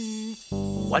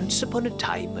 Once upon a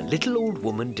time, a little old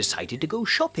woman decided to go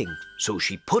shopping, so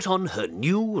she put on her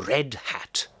new red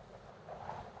hat.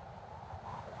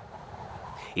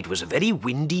 It was a very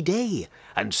windy day,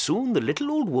 and soon the little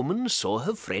old woman saw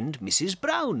her friend Mrs.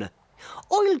 Brown.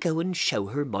 "I'll go and show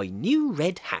her my new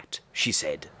red hat," she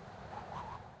said.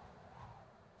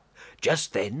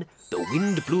 Just then, the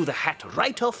wind blew the hat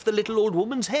right off the little old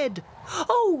woman's head.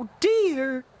 "Oh,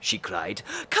 dear!" she cried.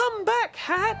 "Come back,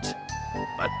 hat!"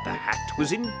 But the hat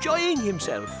was enjoying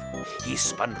himself. He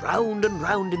spun round and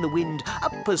round in the wind,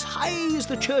 up as high as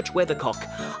the church weathercock.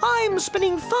 "I'm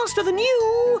spinning faster than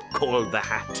you!" called the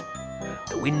hat.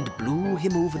 The wind blew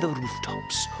him over the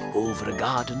rooftops, over a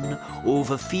garden,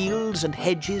 over fields and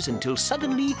hedges, until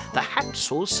suddenly the hat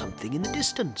saw something in the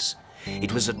distance.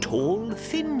 It was a tall,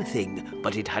 thin thing,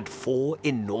 but it had 4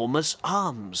 enormous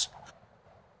arms.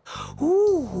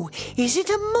 "Ooh, is it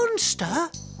a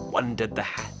monster?" wondered the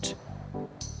hat.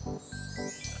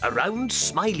 A round,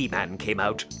 smiley man came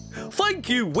out. "Thank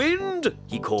you, wind,"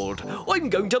 he called.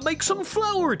 "I'm going to make some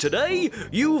flour today.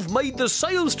 You've made the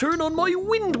sails turn on my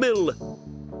windmill."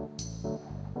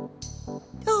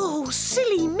 "Oh,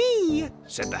 silly me,"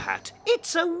 said the hat.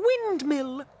 "It's a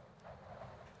windmill."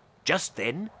 Just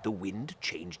then, the wind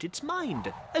changed its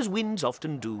mind, as winds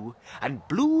often do, and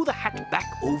blew the hat back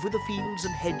over the fields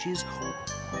and hedges,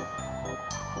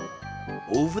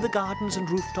 over the gardens and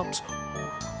rooftops,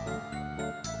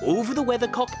 over the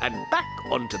weathercock, and back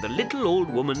onto the little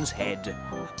old woman's head.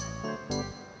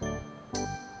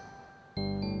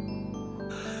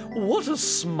 "What a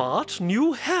smart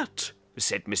new hat,"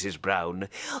 said Mrs. Brown.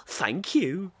 "Thank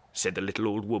you," said the little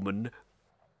old woman.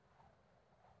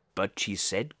 But she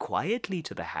said quietly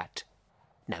to the hat,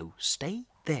 "Now stay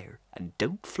there and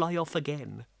don't fly off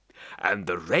again." And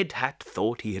the red hat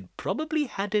thought he had probably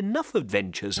had enough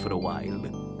adventures for a while.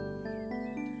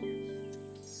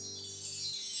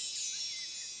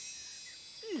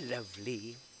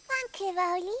 Lovely. Thank you,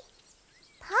 Roly.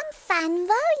 Pom fan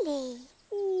Roly.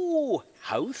 Oh,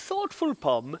 how thoughtful,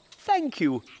 Pom. Thank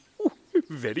you. Oh,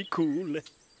 very cool.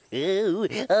 Oh,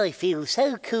 I feel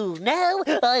so cool now.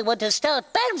 I want to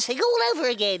start bouncing all over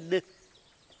again.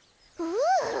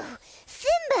 Ooh,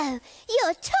 Fimbo,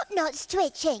 your top knot's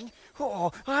twitching.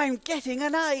 Oh, I'm getting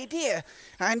an idea,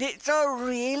 and it's a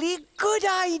really good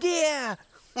idea.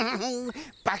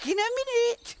 Back in a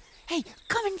minute. Hey,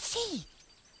 come and see.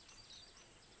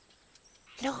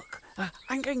 Look,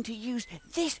 I'm going to use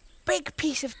this big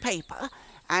piece of paper,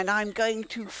 and I'm going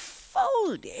to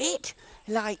fold it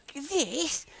like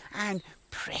this and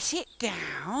press it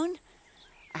down,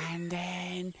 and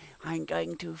then I'm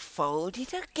going to fold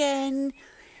it again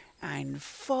and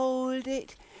fold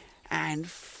it and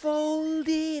fold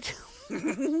it.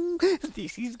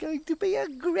 This is going to be a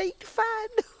great fun.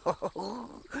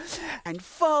 And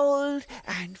fold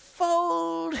and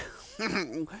fold.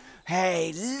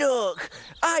 Hey, look,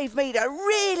 I've made a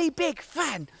really big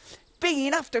fan, big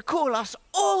enough to cool us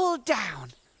all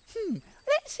down.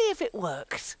 Let's see if it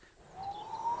works.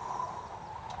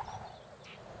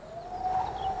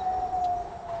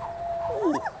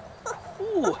 Ooh.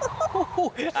 Ooh.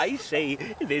 I say,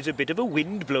 there's a bit of a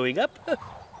wind blowing up.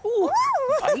 Oh,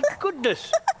 my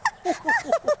goodness.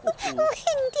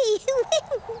 Windy,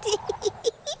 windy.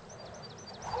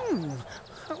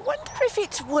 I wonder if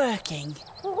it's working.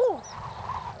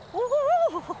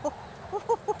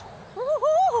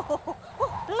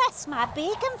 Bless my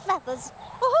beak and feathers.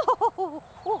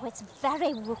 Oh, it's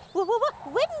very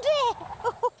windy.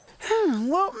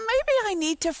 Well, maybe I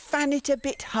need to fan it a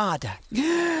bit harder.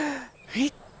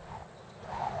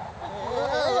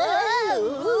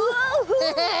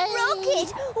 Rocket,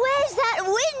 where's that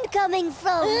wind coming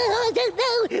from? I don't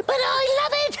know, but I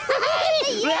love it.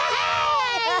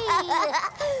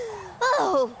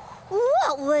 Oh,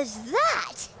 What was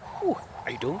that? Oh,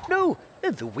 I don't know.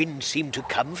 The wind seemed to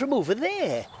come from over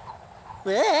there.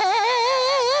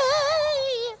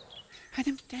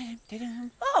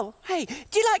 Oh, hey,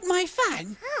 do you like my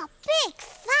fan? Oh, big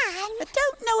fan. I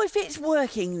don't know if it's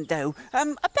working, though. I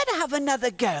better have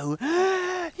another go.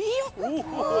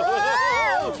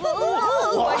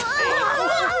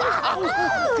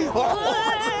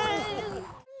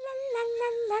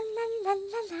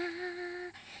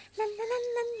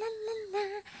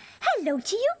 Hello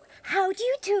to you. How do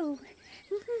you do?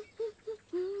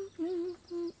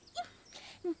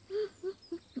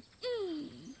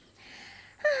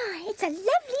 It's a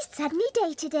lovely sunny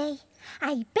day today.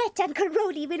 I bet Uncle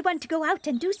Roly will want to go out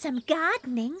and do some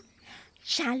gardening.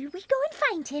 Shall we go and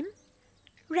find him?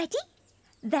 Ready?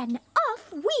 Then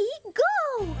off we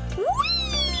go! Whee!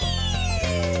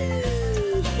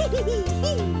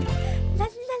 La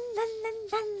la la la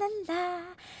la la la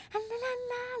la la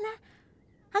la la.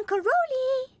 Uncle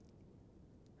Roly!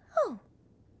 Oh,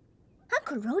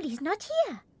 Uncle Roly's not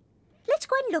here. Let's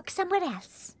go and look somewhere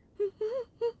else.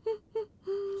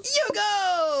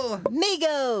 Yugo!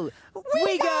 Migo!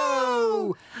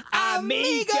 Wigo!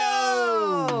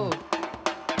 Amigo!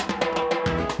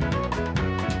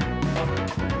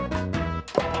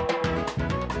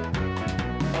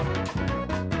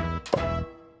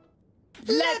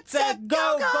 Let's-a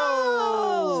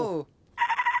go-go!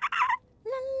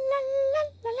 La la la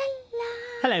la la la.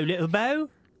 Hello, little Bo.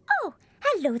 Oh,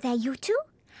 hello there, you two.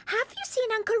 Have you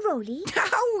seen Uncle Roly?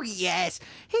 Oh, yes.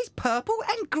 He's purple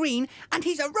and green and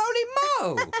he's a Roly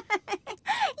Mo.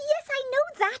 Yes, I know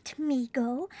that,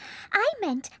 Migo. I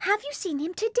meant, have you seen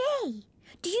him today?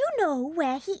 Do you know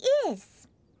where he is?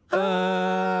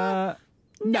 No.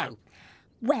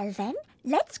 Well then,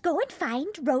 let's go and find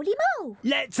Roly Mo.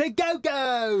 Let's-a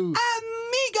go-go!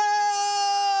 Amigo!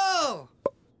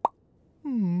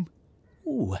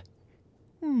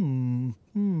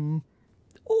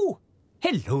 Oh,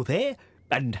 hello there.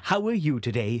 And how are you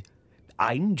today?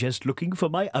 I'm just looking for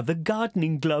my other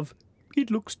gardening glove.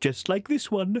 It looks just like this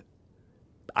one.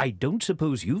 I don't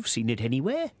suppose you've seen it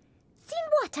anywhere? Seen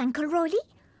what, Uncle Roly?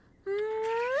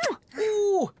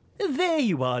 Oh, there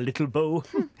you are, little Bo.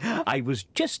 I was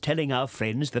just telling our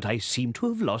friends that I seem to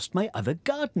have lost my other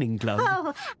gardening glove.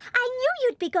 Oh, I knew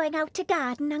you'd be going out to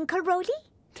garden, Uncle Roly.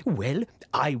 Well,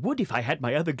 I would if I had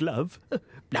my other glove.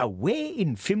 Now, where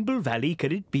in Fimble Valley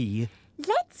can it be?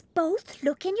 Let's both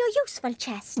look in your useful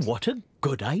chest. What a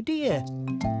good idea.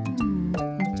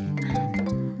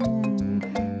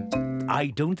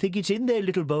 I don't think it's in there,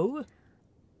 little Bo.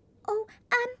 Oh,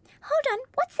 hold on.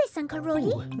 What's this, Uncle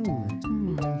Roly?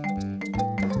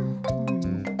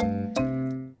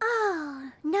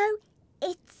 Oh, no,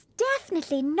 it's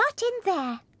definitely not in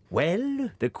there.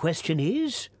 Well, the question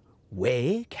is,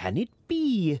 where can it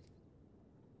be?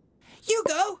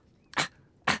 Hugo!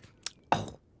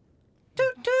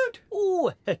 Toot toot!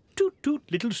 Oh, toot toot,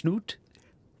 little snoot.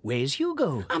 Where's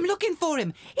Hugo? I'm looking for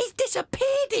him. He's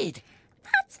disappeared.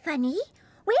 That's funny.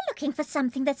 We're looking for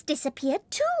something that's disappeared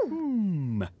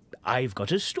too. I've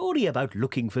got a story about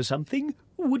looking for something.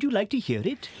 Would you like to hear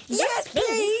it? Yes,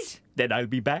 please. Then I'll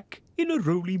be back in a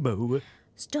Roly Mo.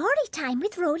 Story time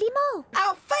with Roly Mo.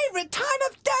 Our favourite time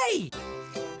of day.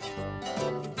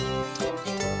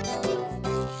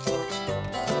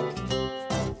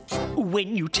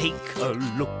 When you take a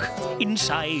look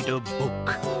inside a book,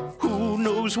 who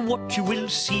knows what you will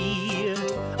see?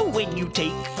 When you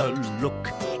take a look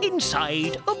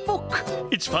inside a book,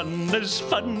 it's fun as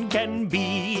fun can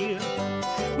be.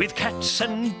 With cats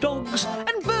and dogs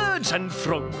and birds and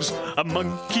frogs, a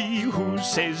monkey who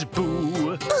says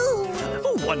boo. Boo!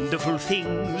 Wonderful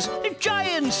things,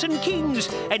 giants and kings,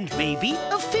 and maybe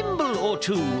a Fimble or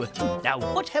two. Now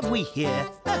what have we here?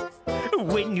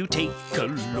 When you take a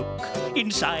look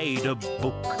inside a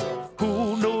book,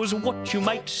 who knows what you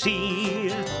might see?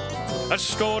 A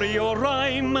story or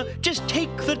rhyme, just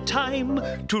take the time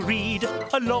to read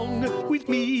along with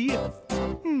me.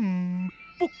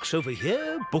 Books over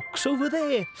here, books over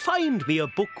there. Find me a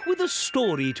book with a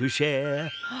story to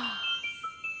share.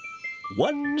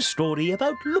 One story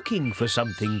about looking for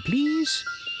something, please.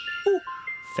 Oh,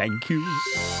 thank you.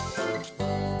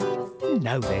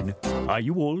 Now then, are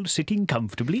you all sitting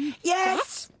comfortably?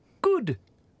 Yes. Good.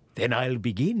 Then I'll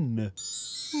begin.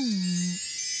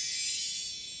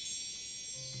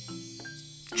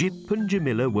 Jip and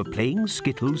Jamila were playing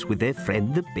skittles with their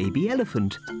friend the baby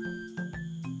elephant.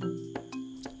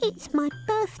 It's my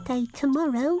birthday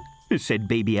tomorrow, Said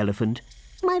baby elephant.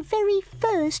 my very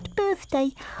first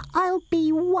birthday. I'll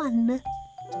be 1.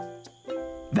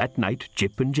 That night,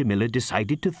 Jip and Jamila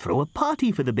decided to throw a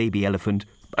party for the baby elephant,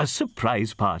 a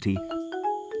surprise party.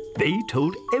 They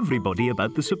told everybody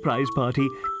about the surprise party.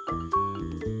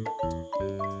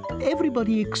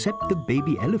 Everybody except the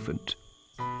baby elephant.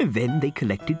 Then they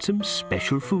collected some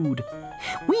special food.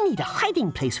 We need a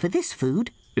hiding place for this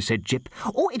food, said Jip,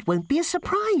 or it won't be a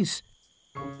surprise.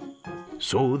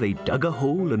 So they dug a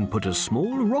hole and put a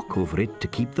small rock over it to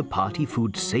keep the party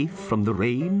food safe from the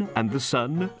rain and the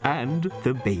sun and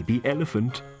the baby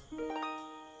elephant.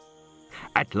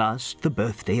 At last, the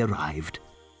birthday arrived.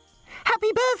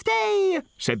 Happy birthday,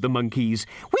 said the monkeys.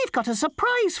 We've got a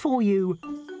surprise for you.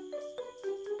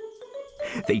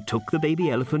 They took the baby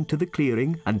elephant to the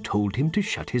clearing and told him to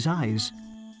shut his eyes.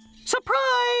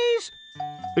 Surprise!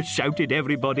 Shouted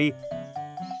everybody.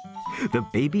 The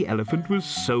baby elephant was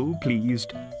so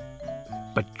pleased.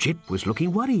 But Jip was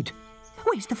looking worried.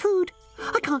 Where's the food?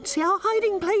 I can't see our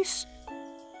hiding place.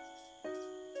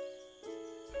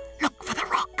 Look for the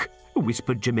rock,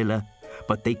 whispered Jamila,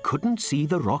 but they couldn't see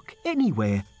the rock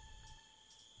anywhere.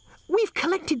 We've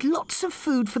collected lots of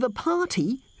food for the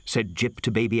party, said Jip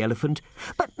to baby elephant,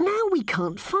 but now we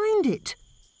can't find it.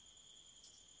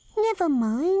 Never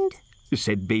mind,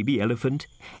 said baby elephant.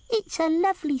 It's a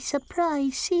lovely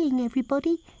surprise seeing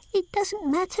everybody. It doesn't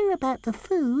matter about the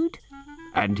food.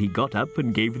 And he got up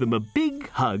and gave them a big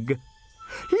hug.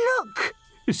 Look,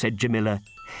 said Jamila.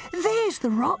 There's the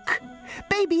rock.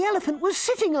 Baby elephant was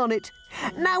sitting on it.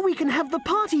 Now we can have the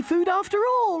party food after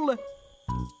all.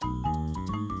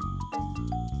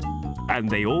 And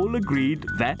they all agreed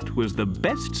that was the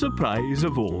best surprise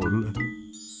of all.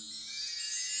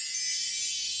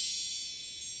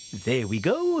 There we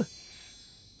go.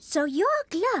 So your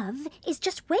glove is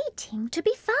just waiting to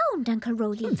be found, Uncle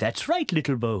Roly. That's right,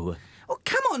 little Bo. Oh,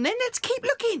 come on then, let's keep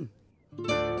looking.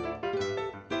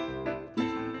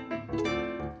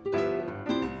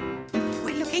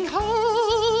 We're looking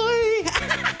high.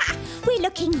 We're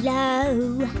looking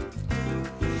low.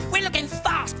 We're looking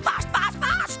fast, fast, fast,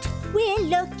 fast. We're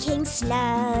looking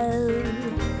slow.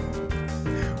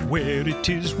 Where it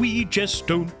is we just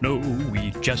don't know,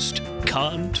 we just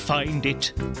can't find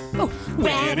it. Oh,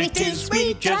 where it is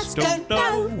we just don't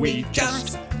know, we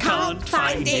just can't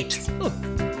find it. Oh.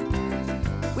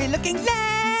 We're looking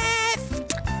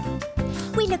left.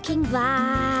 We're looking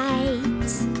right.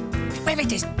 Where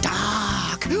it is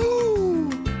dark. Ooh.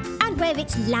 And where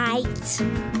it's light.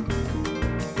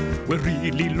 We're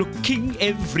really looking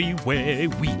everywhere,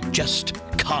 we just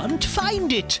can't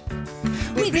find it.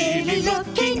 We're really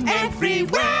looking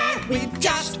everywhere, we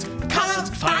just can't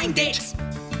find it.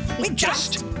 We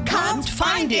just can't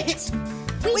find it.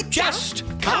 We just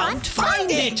can't find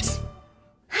it.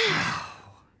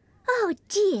 Oh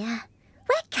dear,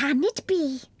 where can it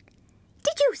be?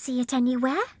 Did you see it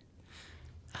anywhere?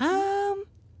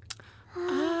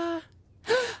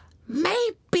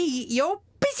 Maybe your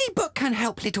busy book can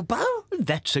help, little Bo.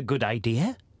 That's a good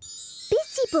idea.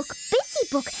 Busy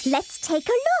book, let's take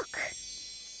a look.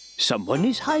 Someone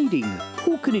is hiding.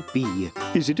 Who can it be?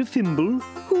 Is it a Fimble?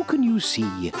 Who can you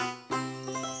see?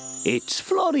 It's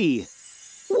Florrie.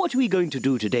 What are we going to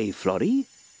do today, Florrie?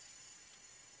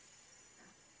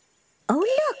 Oh,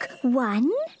 look.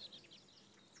 1,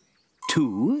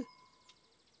 2.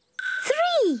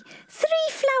 3. 3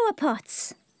 flower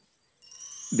pots.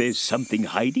 There's something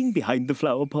hiding behind the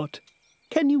flower pot.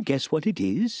 Can you guess what it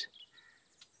is?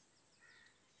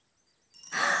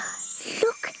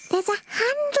 Look, there's a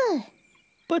handle.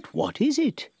 But what is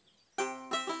it?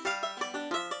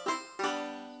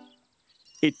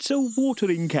 It's a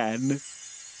watering can.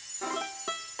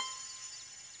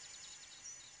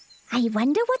 I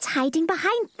wonder what's hiding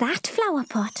behind that flower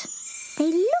pot. They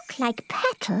look like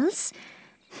petals.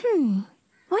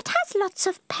 What has lots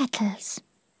of petals?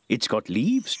 It's got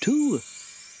leaves too.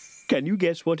 Can you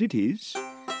guess what it is?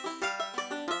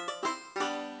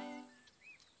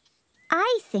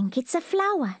 I think it's a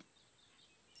flower.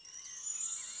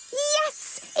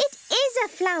 Yes, it is a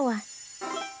flower.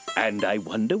 And I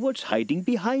wonder what's hiding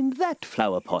behind that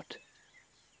flower pot.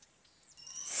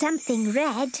 Something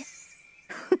red.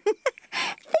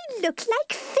 They look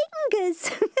like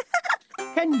fingers.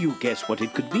 Can you guess what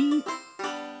it could be?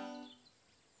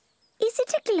 Is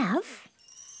it a glove?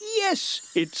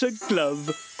 Yes, it's a glove.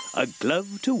 A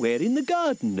glove to wear in the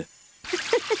garden.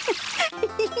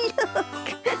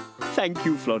 Look. Thank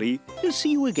you, Florrie.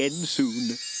 See you again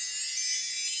soon.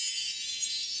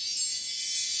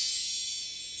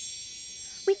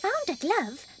 We found a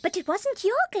glove, but it wasn't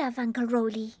your glove, Uncle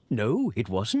Roly. No, it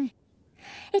wasn't.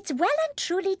 It's well and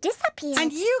truly disappeared.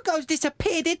 And Yugo's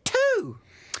disappeared it too.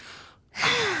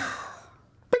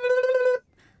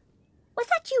 Was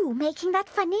that you making that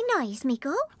funny noise,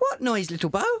 Migo? What noise, little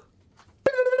Bo?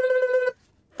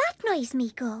 That noise,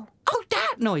 Migo. Oh,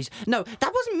 that noise. No,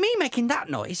 that wasn't me making that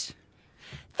noise.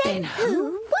 Then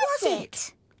who was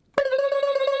it?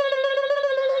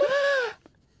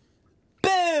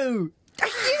 Boo!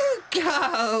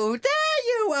 Hugo! There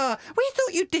you are! We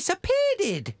thought you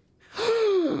disappeared.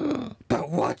 But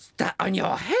what's that on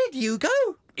your head, Hugo?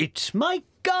 It's my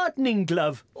gardening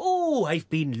glove. Oh, I've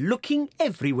been looking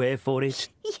everywhere for it.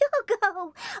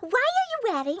 Yugo, why are you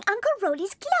wearing Uncle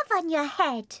Roly's glove on your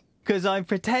head? 'Cause I'm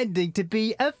pretending to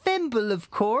be a Fimble, of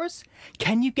course.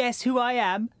 Can you guess who I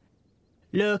am?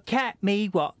 Look at me,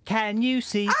 what can you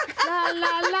see? La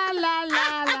la la la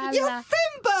la la. You're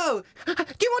Fimbo! Do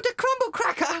you want a crumble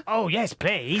cracker? Oh, yes,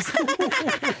 please. We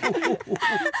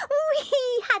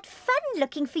had fun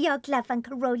looking for your glove,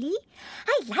 Uncle Roly.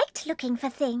 I liked looking for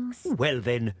things. Well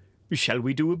then, shall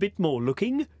we do a bit more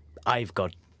looking? I've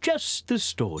got just the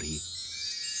story.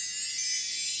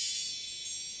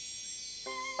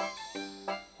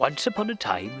 Once upon a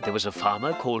time, there was a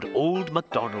farmer called Old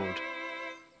MacDonald,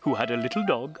 who had a little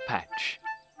dog, Patch.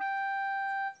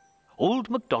 Old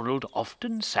MacDonald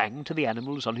often sang to the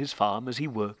animals on his farm as he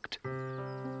worked.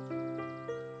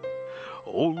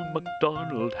 Old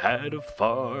MacDonald had a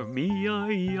farm,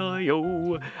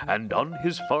 E-I-E-I-O, and on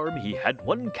his farm he had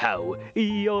one cow,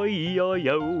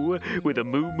 E-I-E-I-O, with a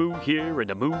moo-moo here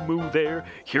and a moo-moo there,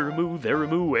 here a moo, there a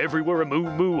moo, everywhere a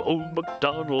moo-moo. Old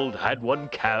MacDonald had one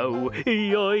cow,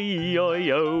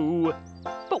 E-I-E-I-O.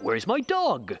 But where's my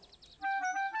dog?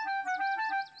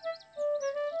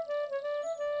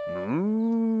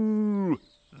 Moo!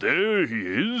 There he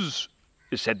is,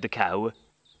 said the cow.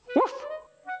 Woof!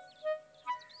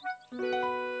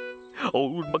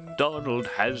 Old MacDonald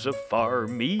has a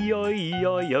farm,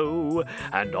 E-I-E-I-O,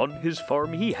 and on his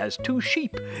farm he has 2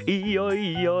 sheep,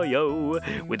 E-I-E-I-O,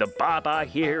 with a ba-ba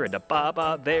here and a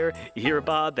ba-ba there, here a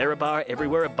ba, there a ba,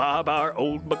 everywhere a ba-ba.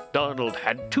 Old MacDonald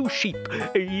had 2 sheep,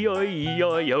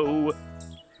 E-I-E-I-O.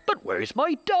 But where's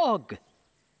my dog?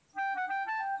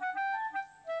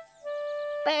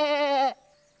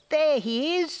 There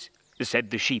he is, said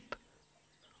the sheep.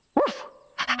 Woof!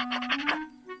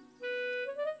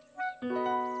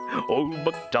 Old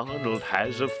MacDonald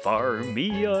has a farm,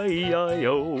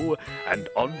 E-I-E-I-O, and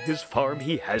on his farm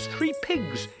he has 3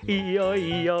 pigs,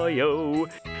 E-I-E-I-O,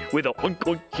 with a oink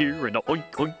oink here and a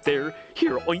oink oink there,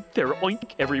 here oink, there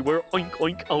oink, everywhere oink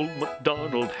oink. Old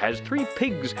MacDonald has 3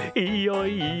 pigs,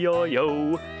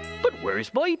 E-I-E-I-O. But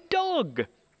where's my dog?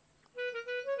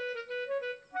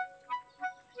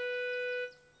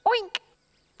 Oink!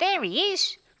 There he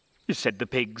is, said the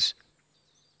pigs.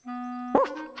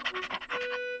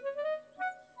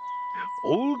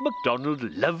 Old MacDonald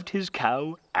loved his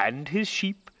cow and his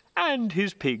sheep and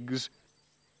his pigs.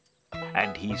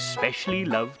 And he specially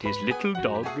loved his little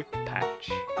dog,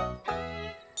 Patch.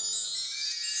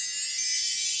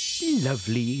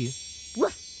 Lovely.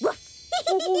 Woof, woof.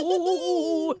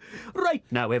 Oh, right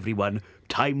now, everyone,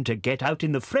 time to get out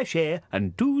in the fresh air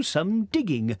and do some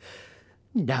digging.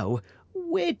 Now,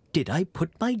 where did I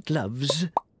put my gloves?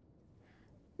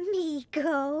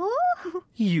 Migo?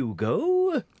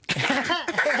 Hugo?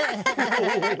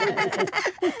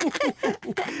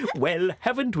 Well,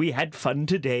 haven't we had fun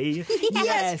today?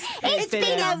 Yes, it's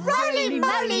been a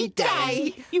roly-moly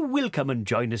day. You will come and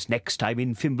join us next time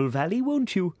in Fimble Valley,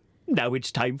 won't you? Now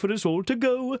it's time for us all to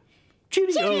go.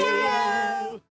 Cheerio!